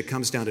observation, it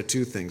comes down to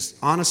 2 things.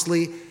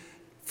 Honestly,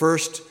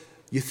 first,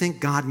 you think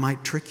God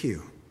might trick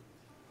you,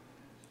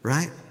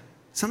 right?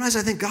 Sometimes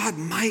I think God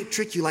might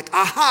trick you, like,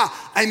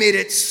 aha, I made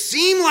it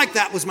seem like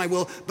that was my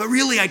will, but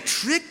really I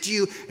tricked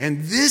you,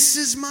 and this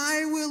is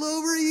my will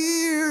over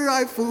here.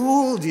 I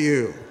fooled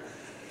you.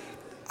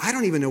 I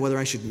don't even know whether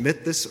I should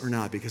admit this or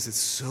not because it's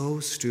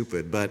so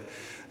stupid, but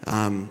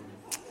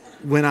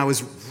when I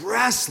was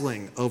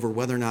wrestling over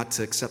whether or not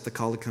to accept the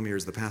call to come here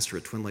as the pastor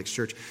at Twin Lakes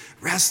Church,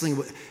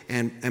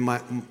 and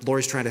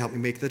Lori's trying to help me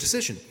make the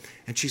decision.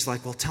 And she's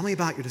like, well, tell me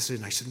about your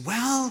decision. I said,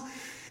 well,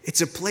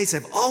 it's a place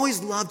I've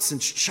always loved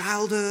since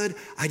childhood.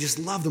 I just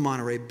love the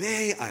Monterey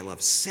Bay. I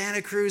love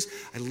Santa Cruz.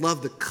 I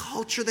love the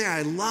culture there.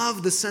 I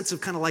love the sense of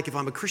kind of like if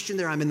I'm a Christian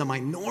there, I'm in the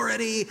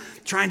minority,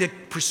 trying to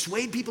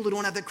persuade people who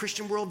don't have that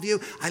Christian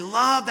worldview. I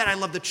love that. I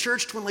love the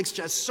church. Twin Lakes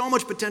has so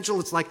much potential.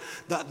 It's like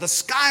the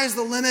sky is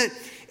the limit.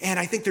 And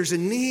I think there's a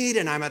need,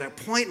 and I'm at a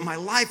point in my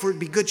life where it'd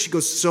be good. She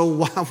goes, so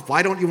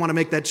why don't you want to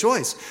make that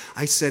choice?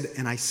 I said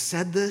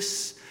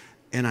this,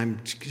 and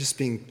I'm just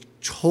being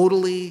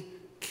totally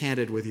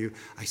candid with you.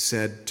 I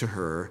said to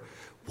her,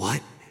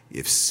 what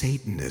if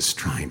Satan is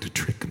trying to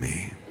trick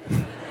me?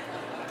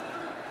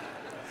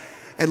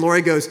 And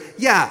Lori goes,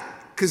 yeah,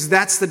 because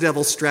that's the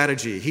devil's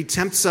strategy. He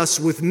tempts us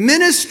with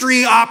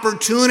ministry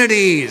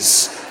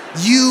opportunities.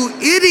 You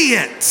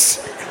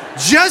idiots.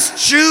 Just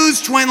choose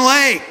Twin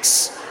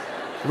Lakes,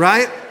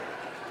 right?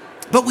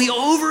 But we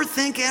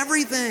overthink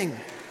everything.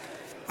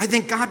 I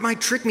think God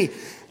might trick me.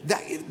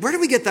 Where do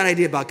we get that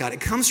idea about God?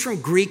 It comes from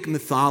Greek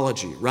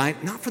mythology,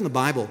 right? Not from the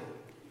Bible.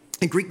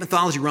 In Greek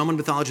mythology, Roman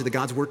mythology, the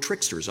gods were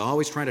tricksters,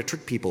 always trying to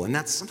trick people. And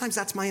sometimes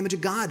that's my image of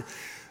God.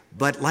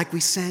 But like we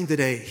sang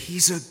today,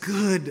 he's a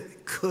good,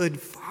 good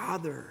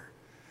father.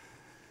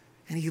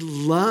 And he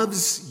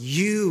loves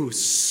you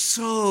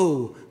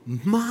so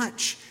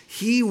much.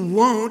 He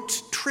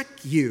won't trick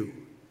you.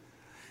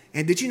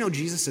 And did you know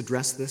Jesus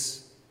addressed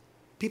this?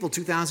 People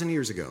 2,000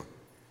 years ago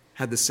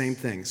had the same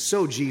thing.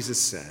 So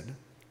Jesus said,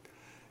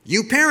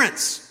 you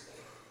parents,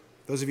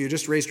 those of you who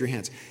just raised your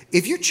hands,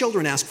 if your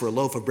children ask for a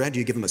loaf of bread, do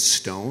you give them a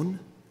stone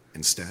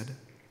instead?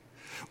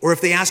 Or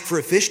if they ask for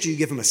a fish, do you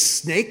give them a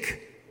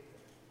snake?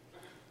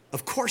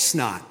 Of course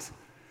not.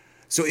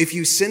 So if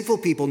you sinful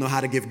people know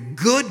how to give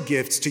good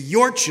gifts to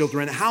your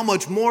children, how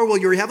much more will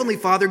your heavenly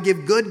Father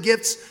give good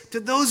gifts to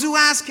those who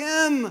ask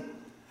him?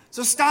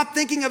 So stop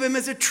thinking of him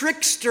as a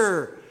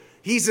trickster.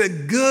 He's a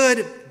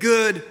good,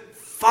 good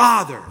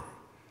father.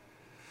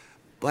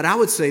 But I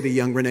would say to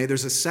young Renee,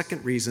 there's a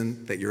second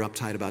reason that you're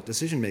uptight about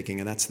decision making,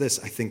 and that's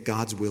this. I think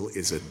God's will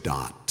is a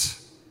dot.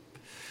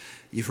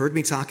 You've heard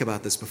me talk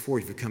about this before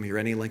if you've come here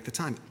any length of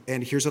time.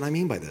 And here's what I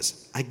mean by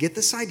this. I get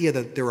this idea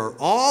that there are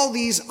all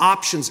these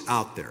options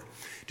out there.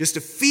 Just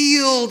a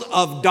field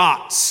of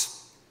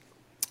dots.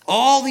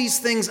 All these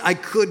things I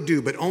could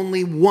do, but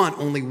only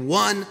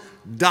one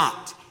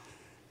dot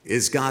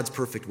is God's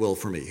perfect will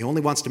for me. He only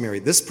wants to marry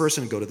this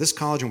person and go to this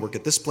college and work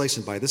at this place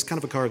and buy this kind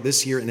of a car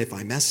this year. And if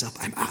I mess up,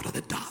 I'm out of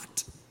the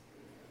dot.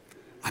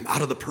 I'm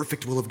out of the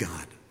perfect will of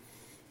God.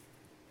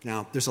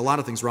 Now, there's a lot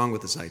of things wrong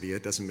with this idea.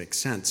 It doesn't make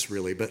sense,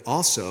 really. But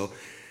also,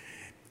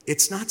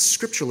 it's not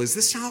scriptural. Is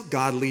this how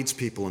God leads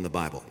people in the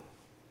Bible?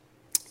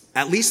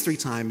 At least 3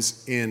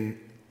 times in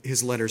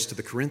his letters to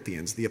the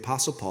Corinthians, the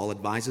Apostle Paul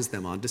advises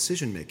them on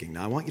decision-making.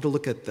 Now, I want you to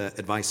look at the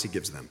advice he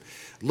gives them.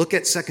 Look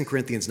at 2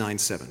 Corinthians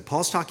 9:7.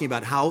 Paul's talking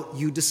about how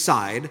you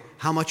decide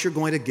how much you're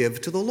going to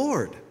give to the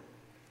Lord.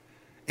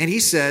 And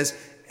he says,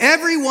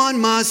 everyone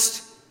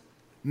must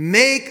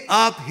make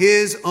up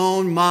his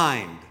own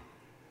mind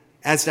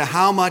as to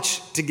how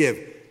much to give.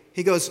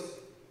 He goes,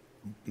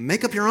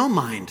 make up your own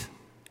mind.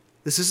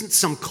 This isn't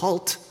some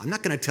cult. I'm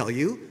not going to tell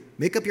you.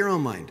 Make up your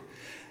own mind.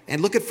 And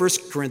look at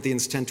 1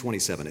 Corinthians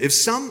 10:27. If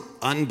some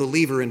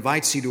unbeliever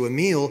invites you to a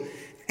meal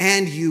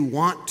and you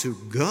want to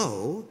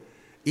go,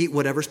 eat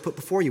whatever's put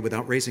before you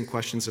without raising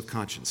questions of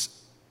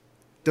conscience.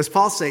 Does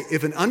Paul say,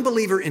 if an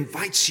unbeliever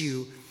invites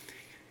you,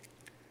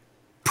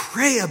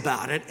 pray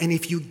about it, and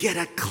if you get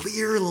a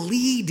clear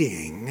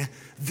leading,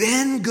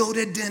 then go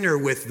to dinner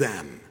with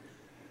them?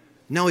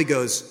 No, he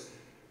goes,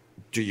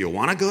 do you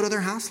want to go to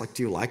their house? Like,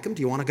 do you like them?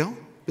 Do you want to go?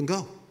 Then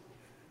go.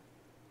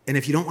 And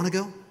if you don't want to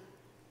go,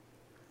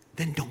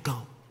 then don't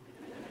go.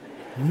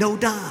 No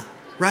duh,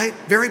 right?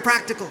 Very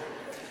practical.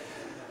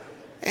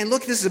 And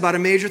look, this is about a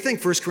major thing.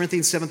 1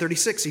 Corinthians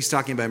 7:36, he's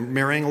talking about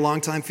marrying a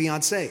longtime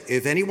fiancé.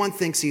 If anyone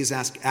thinks he is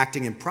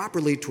acting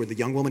improperly toward the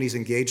young woman he's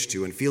engaged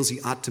to and feels he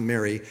ought to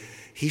marry,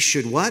 he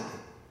should what?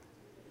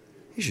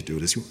 He should do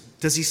it as he wants.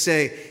 Does he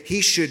say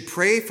he should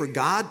pray for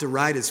God to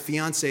write his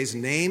fiancé's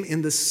name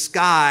in the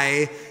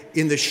sky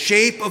in the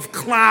shape of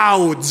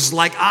clouds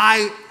like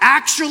I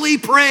actually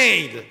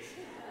prayed?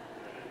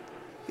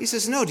 He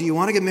says, no, do you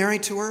want to get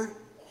married to her?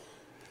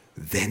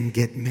 Then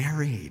get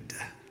married.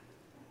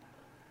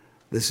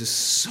 This is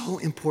so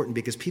important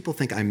because people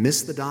think I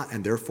missed the dot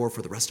and therefore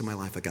for the rest of my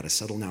life I got to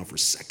settle now for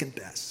second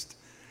best.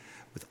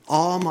 With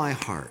all my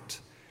heart,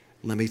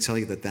 let me tell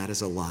you that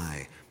is a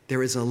lie.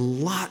 There is a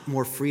lot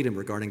more freedom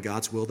regarding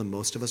God's will than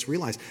most of us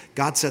realize.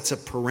 God sets up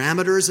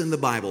parameters in the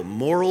Bible,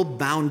 moral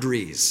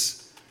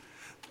boundaries.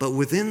 But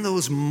within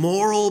those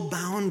moral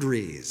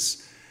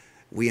boundaries,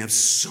 we have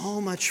so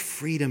much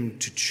freedom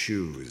to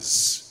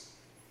choose.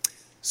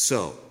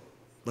 So,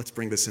 let's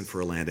bring this in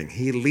for a landing.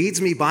 He leads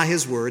me by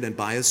his word and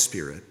by his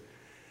spirit,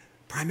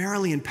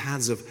 primarily in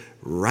paths of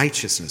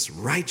righteousness,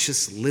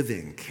 righteous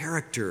living,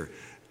 character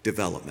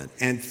development.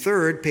 And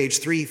third, page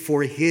 3,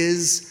 for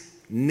his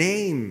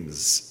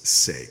name's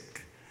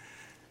sake.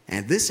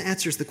 And this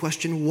answers the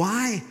question,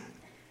 why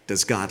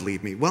does God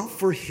lead me? Well,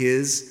 for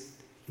his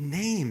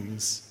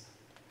name's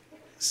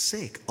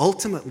sake.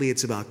 Ultimately,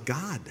 it's about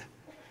God.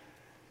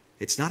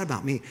 It's not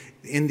about me.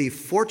 In the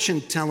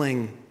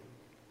fortune-telling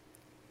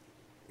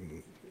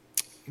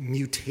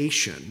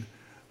mutation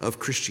of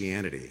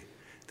Christianity,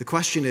 the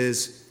question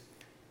is,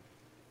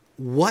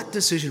 what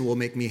decision will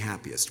make me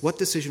happiest? What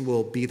decision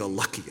will be the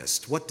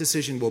luckiest? What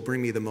decision will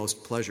bring me the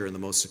most pleasure and the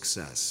most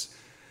success?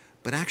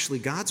 But actually,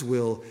 God's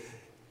will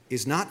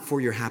is not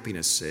for your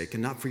happiness' sake,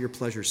 and not for your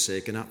pleasure's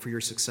sake, and not for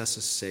your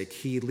success's sake.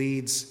 He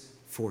leads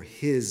for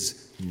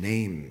his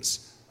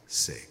name's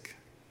sake,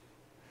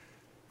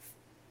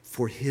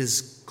 for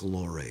his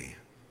glory.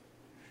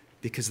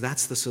 Because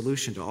that's the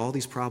solution to all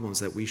these problems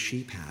that we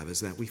sheep have, is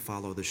that we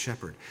follow the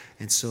shepherd.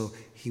 And so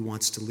he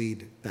wants to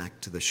lead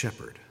back to the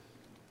shepherd.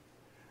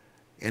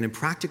 And in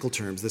practical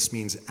terms, this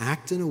means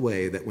act in a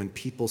way that when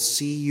people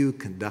see you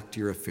conduct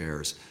your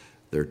affairs,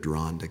 they're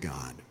drawn to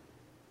God.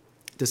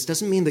 This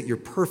doesn't mean that you're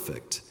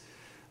perfect,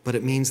 but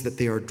it means that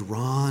they are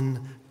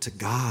drawn to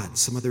God.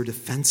 Some of their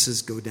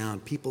defenses go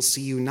down. People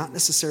see you not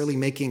necessarily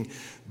making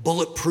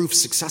bulletproof,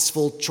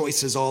 successful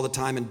choices all the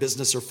time in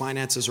business or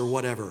finances or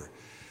whatever.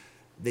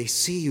 They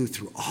see you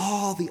through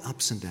all the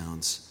ups and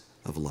downs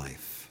of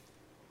life,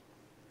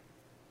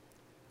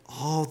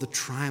 all the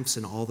triumphs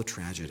and all the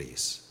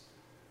tragedies,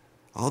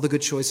 all the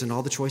good choices and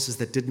all the choices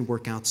that didn't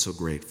work out so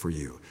great for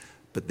you.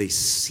 But they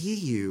see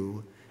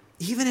you,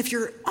 even if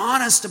you're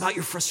honest about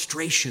your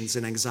frustrations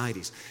and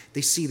anxieties,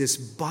 they see this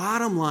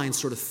bottom line,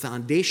 sort of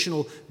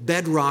foundational,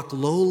 bedrock,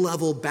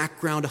 low-level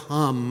background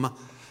hum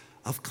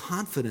of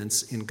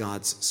confidence in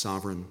God's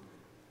sovereign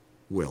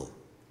will.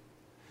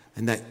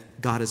 And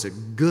that God is a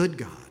good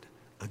God,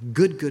 a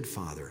good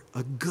Father,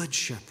 a good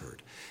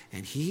shepherd,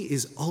 and he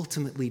is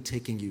ultimately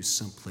taking you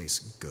someplace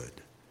good.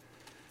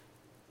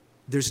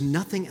 There's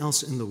nothing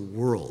else in the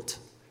world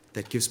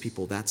that gives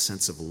people that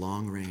sense of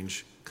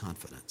long-range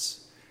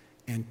confidence.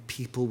 And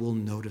people will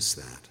notice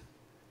that.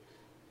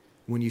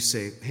 When you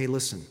say, hey,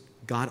 listen,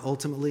 God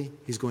ultimately,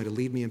 he's going to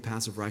lead me in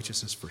paths of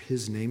righteousness for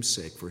his name's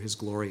sake, for his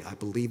glory. I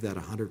believe that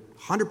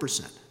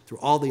 100% through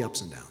all the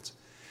ups and downs.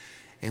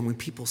 And when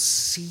people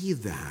see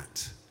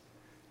that,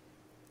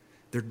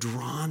 they're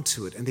drawn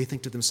to it and they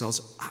think to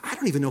themselves, I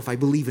don't even know if I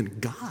believe in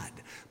God.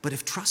 But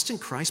if trust in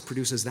Christ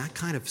produces that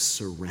kind of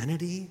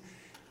serenity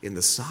in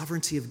the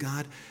sovereignty of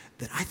God,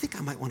 then I think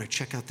I might want to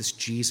check out this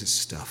Jesus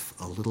stuff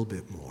a little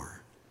bit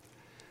more.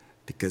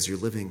 Because you're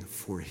living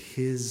for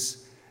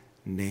his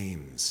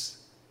name's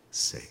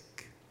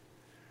sake.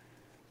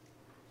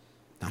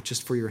 Not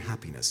just for your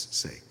happiness'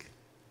 sake.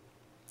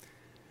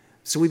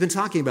 So we've been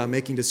talking about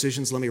making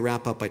decisions. Let me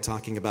wrap up by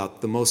talking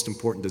about the most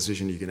important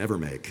decision you can ever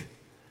make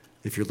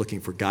if you're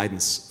looking for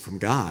guidance from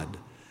God,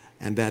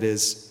 and that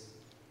is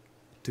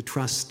to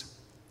trust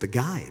the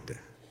guide.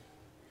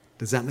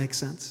 Does that make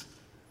sense?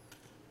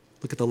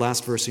 Look at the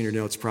last verse in your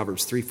notes,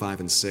 Proverbs 3, 5,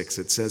 and 6.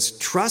 It says,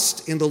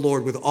 trust in the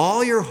Lord with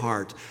all your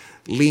heart.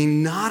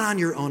 Lean not on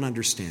your own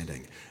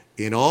understanding.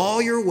 In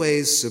all your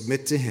ways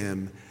submit to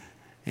him,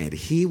 and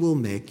he will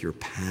make your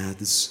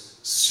paths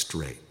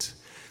straight.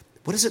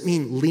 What does it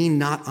mean, lean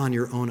not on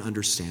your own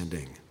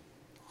understanding?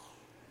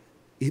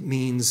 It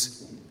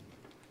means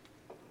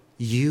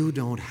you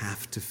don't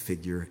have to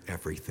figure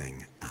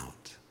everything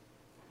out.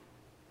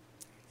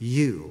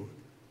 You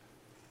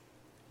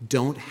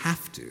don't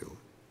have to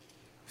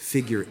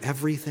figure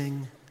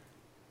everything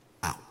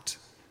out.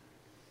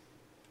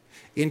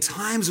 In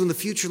times when the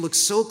future looks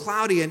so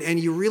cloudy and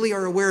you really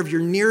are aware of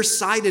your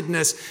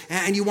nearsightedness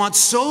and you want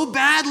so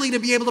badly to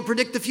be able to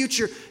predict the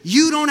future,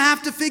 you don't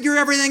have to figure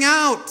everything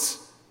out.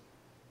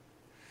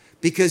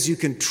 Because you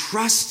can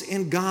trust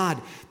in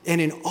God and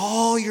in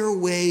all your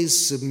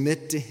ways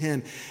submit to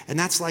him. And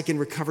that's like in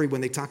recovery when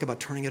they talk about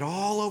turning it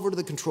all over to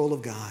the control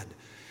of God,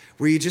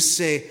 where you just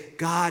say,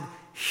 God,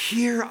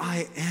 here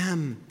I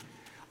am.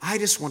 I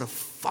just want to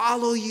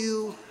follow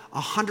you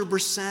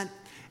 100%,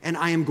 and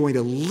I am going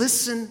to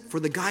listen for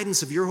the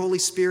guidance of your Holy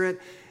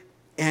Spirit,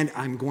 and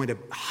I'm going to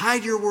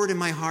hide your word in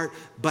my heart,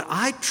 but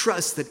I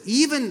trust that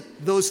even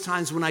those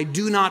times when I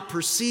do not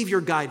perceive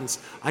your guidance,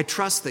 I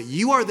trust that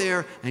you are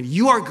there, and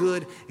you are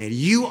good, and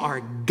you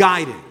are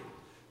guiding.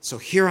 So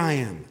here I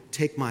am.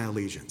 Take my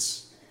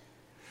allegiance.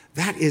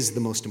 That is the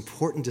most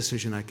important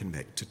decision I can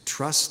make, to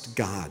trust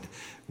God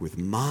with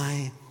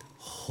my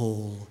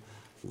whole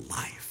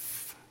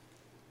life.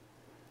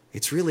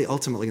 It's really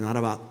ultimately not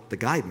about the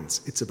guidance,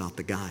 it's about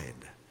the guide.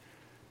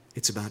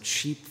 It's about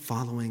sheep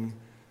following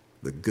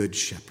the good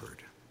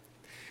shepherd.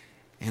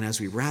 And as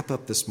we wrap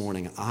up this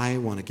morning, I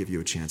want to give you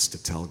a chance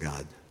to tell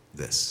God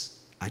this.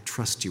 I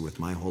trust you with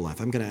my whole life.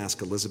 I'm going to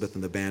ask Elizabeth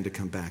and the band to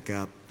come back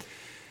up.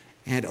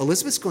 And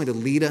Elizabeth's going to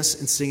lead us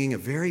in singing a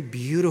very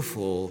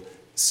beautiful,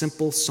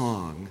 simple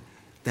song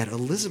that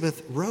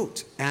Elizabeth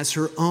wrote as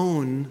her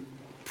own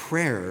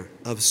prayer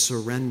of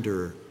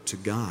surrender to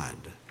God.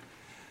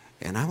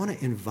 And I want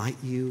to invite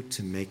you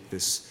to make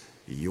this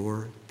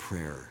your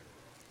prayer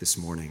this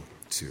morning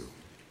too.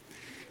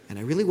 And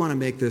I really want to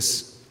make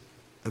this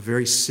a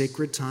very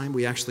sacred time.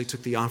 We actually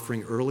took the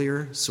offering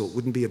earlier so it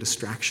wouldn't be a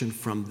distraction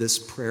from this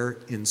prayer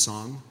in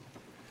song.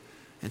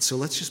 And so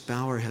let's just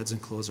bow our heads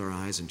and close our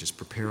eyes and just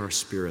prepare our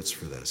spirits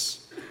for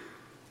this.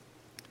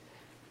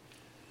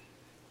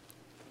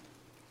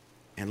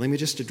 And let me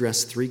just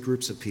address three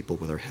groups of people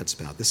with our heads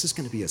bowed. This is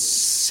going to be a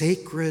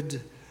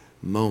sacred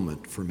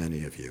moment for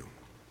many of you.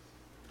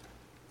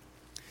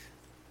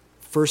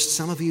 First,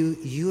 some of you,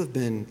 you have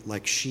been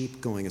like sheep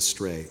going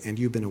astray, and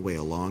you've been away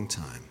a long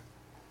time.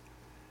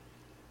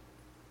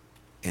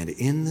 And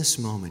in this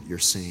moment, you're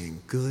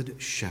saying, Good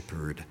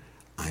Shepherd,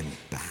 I'm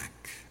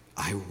back.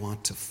 I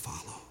want to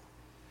follow.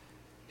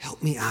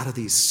 Help me out of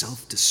these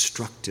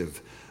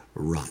self-destructive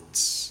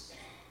ruts.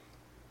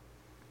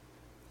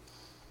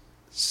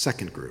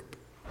 Second group.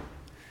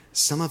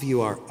 Some of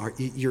you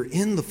you're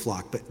in the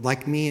flock, but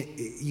like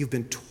me, you've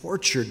been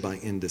tortured by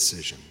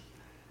indecision.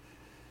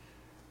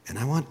 And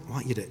I want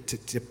you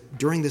to,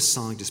 during this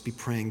song, just be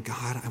praying,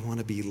 God, I want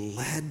to be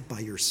led by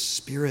your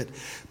Spirit,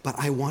 but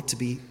I want to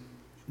be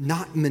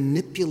not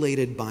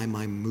manipulated by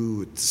my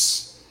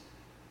moods.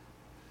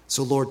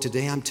 So, Lord,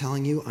 today I'm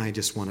telling you, I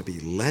just want to be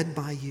led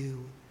by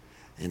you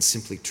and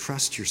simply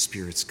trust your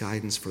Spirit's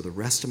guidance for the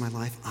rest of my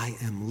life. I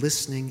am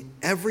listening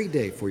every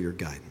day for your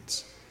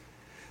guidance.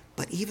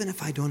 But even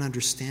if I don't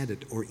understand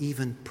it or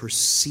even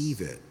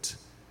perceive it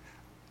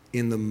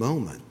in the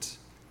moment,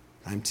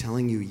 I'm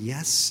telling you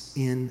yes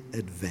in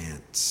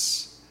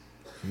advance,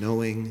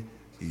 knowing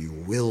you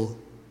will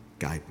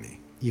guide me,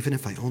 even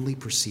if I only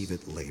perceive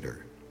it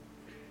later.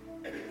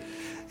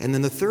 And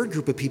then the third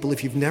group of people,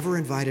 if you've never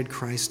invited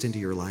Christ into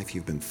your life,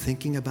 you've been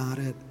thinking about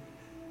it,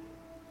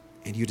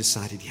 and you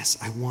decided, yes,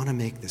 I want to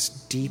make this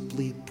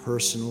deeply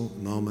personal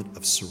moment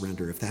of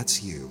surrender. If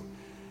that's you,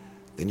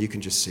 then you can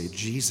just say,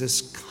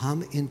 Jesus,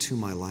 come into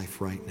my life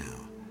right now.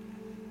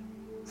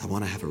 I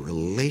want to have a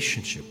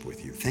relationship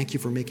with you. Thank you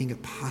for making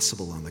it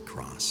possible on the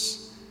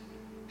cross.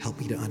 Help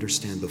me to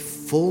understand the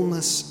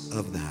fullness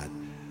of that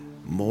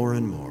more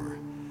and more.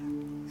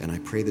 And I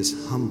pray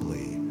this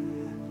humbly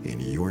in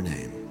your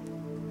name.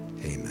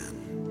 Amen.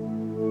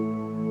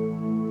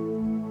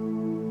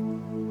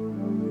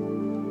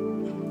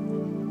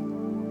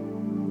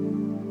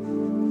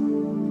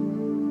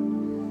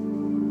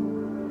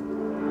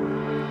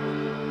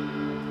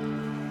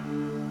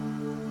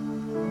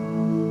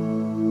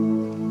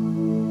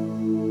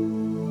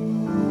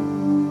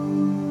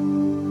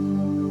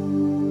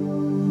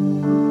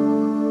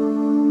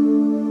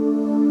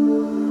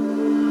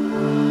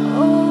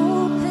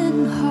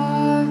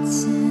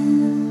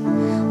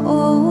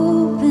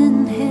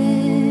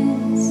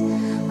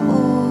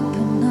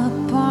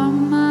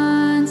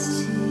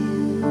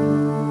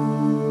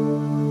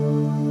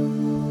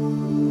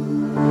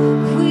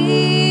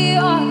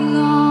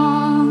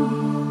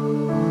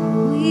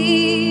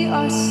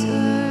 Our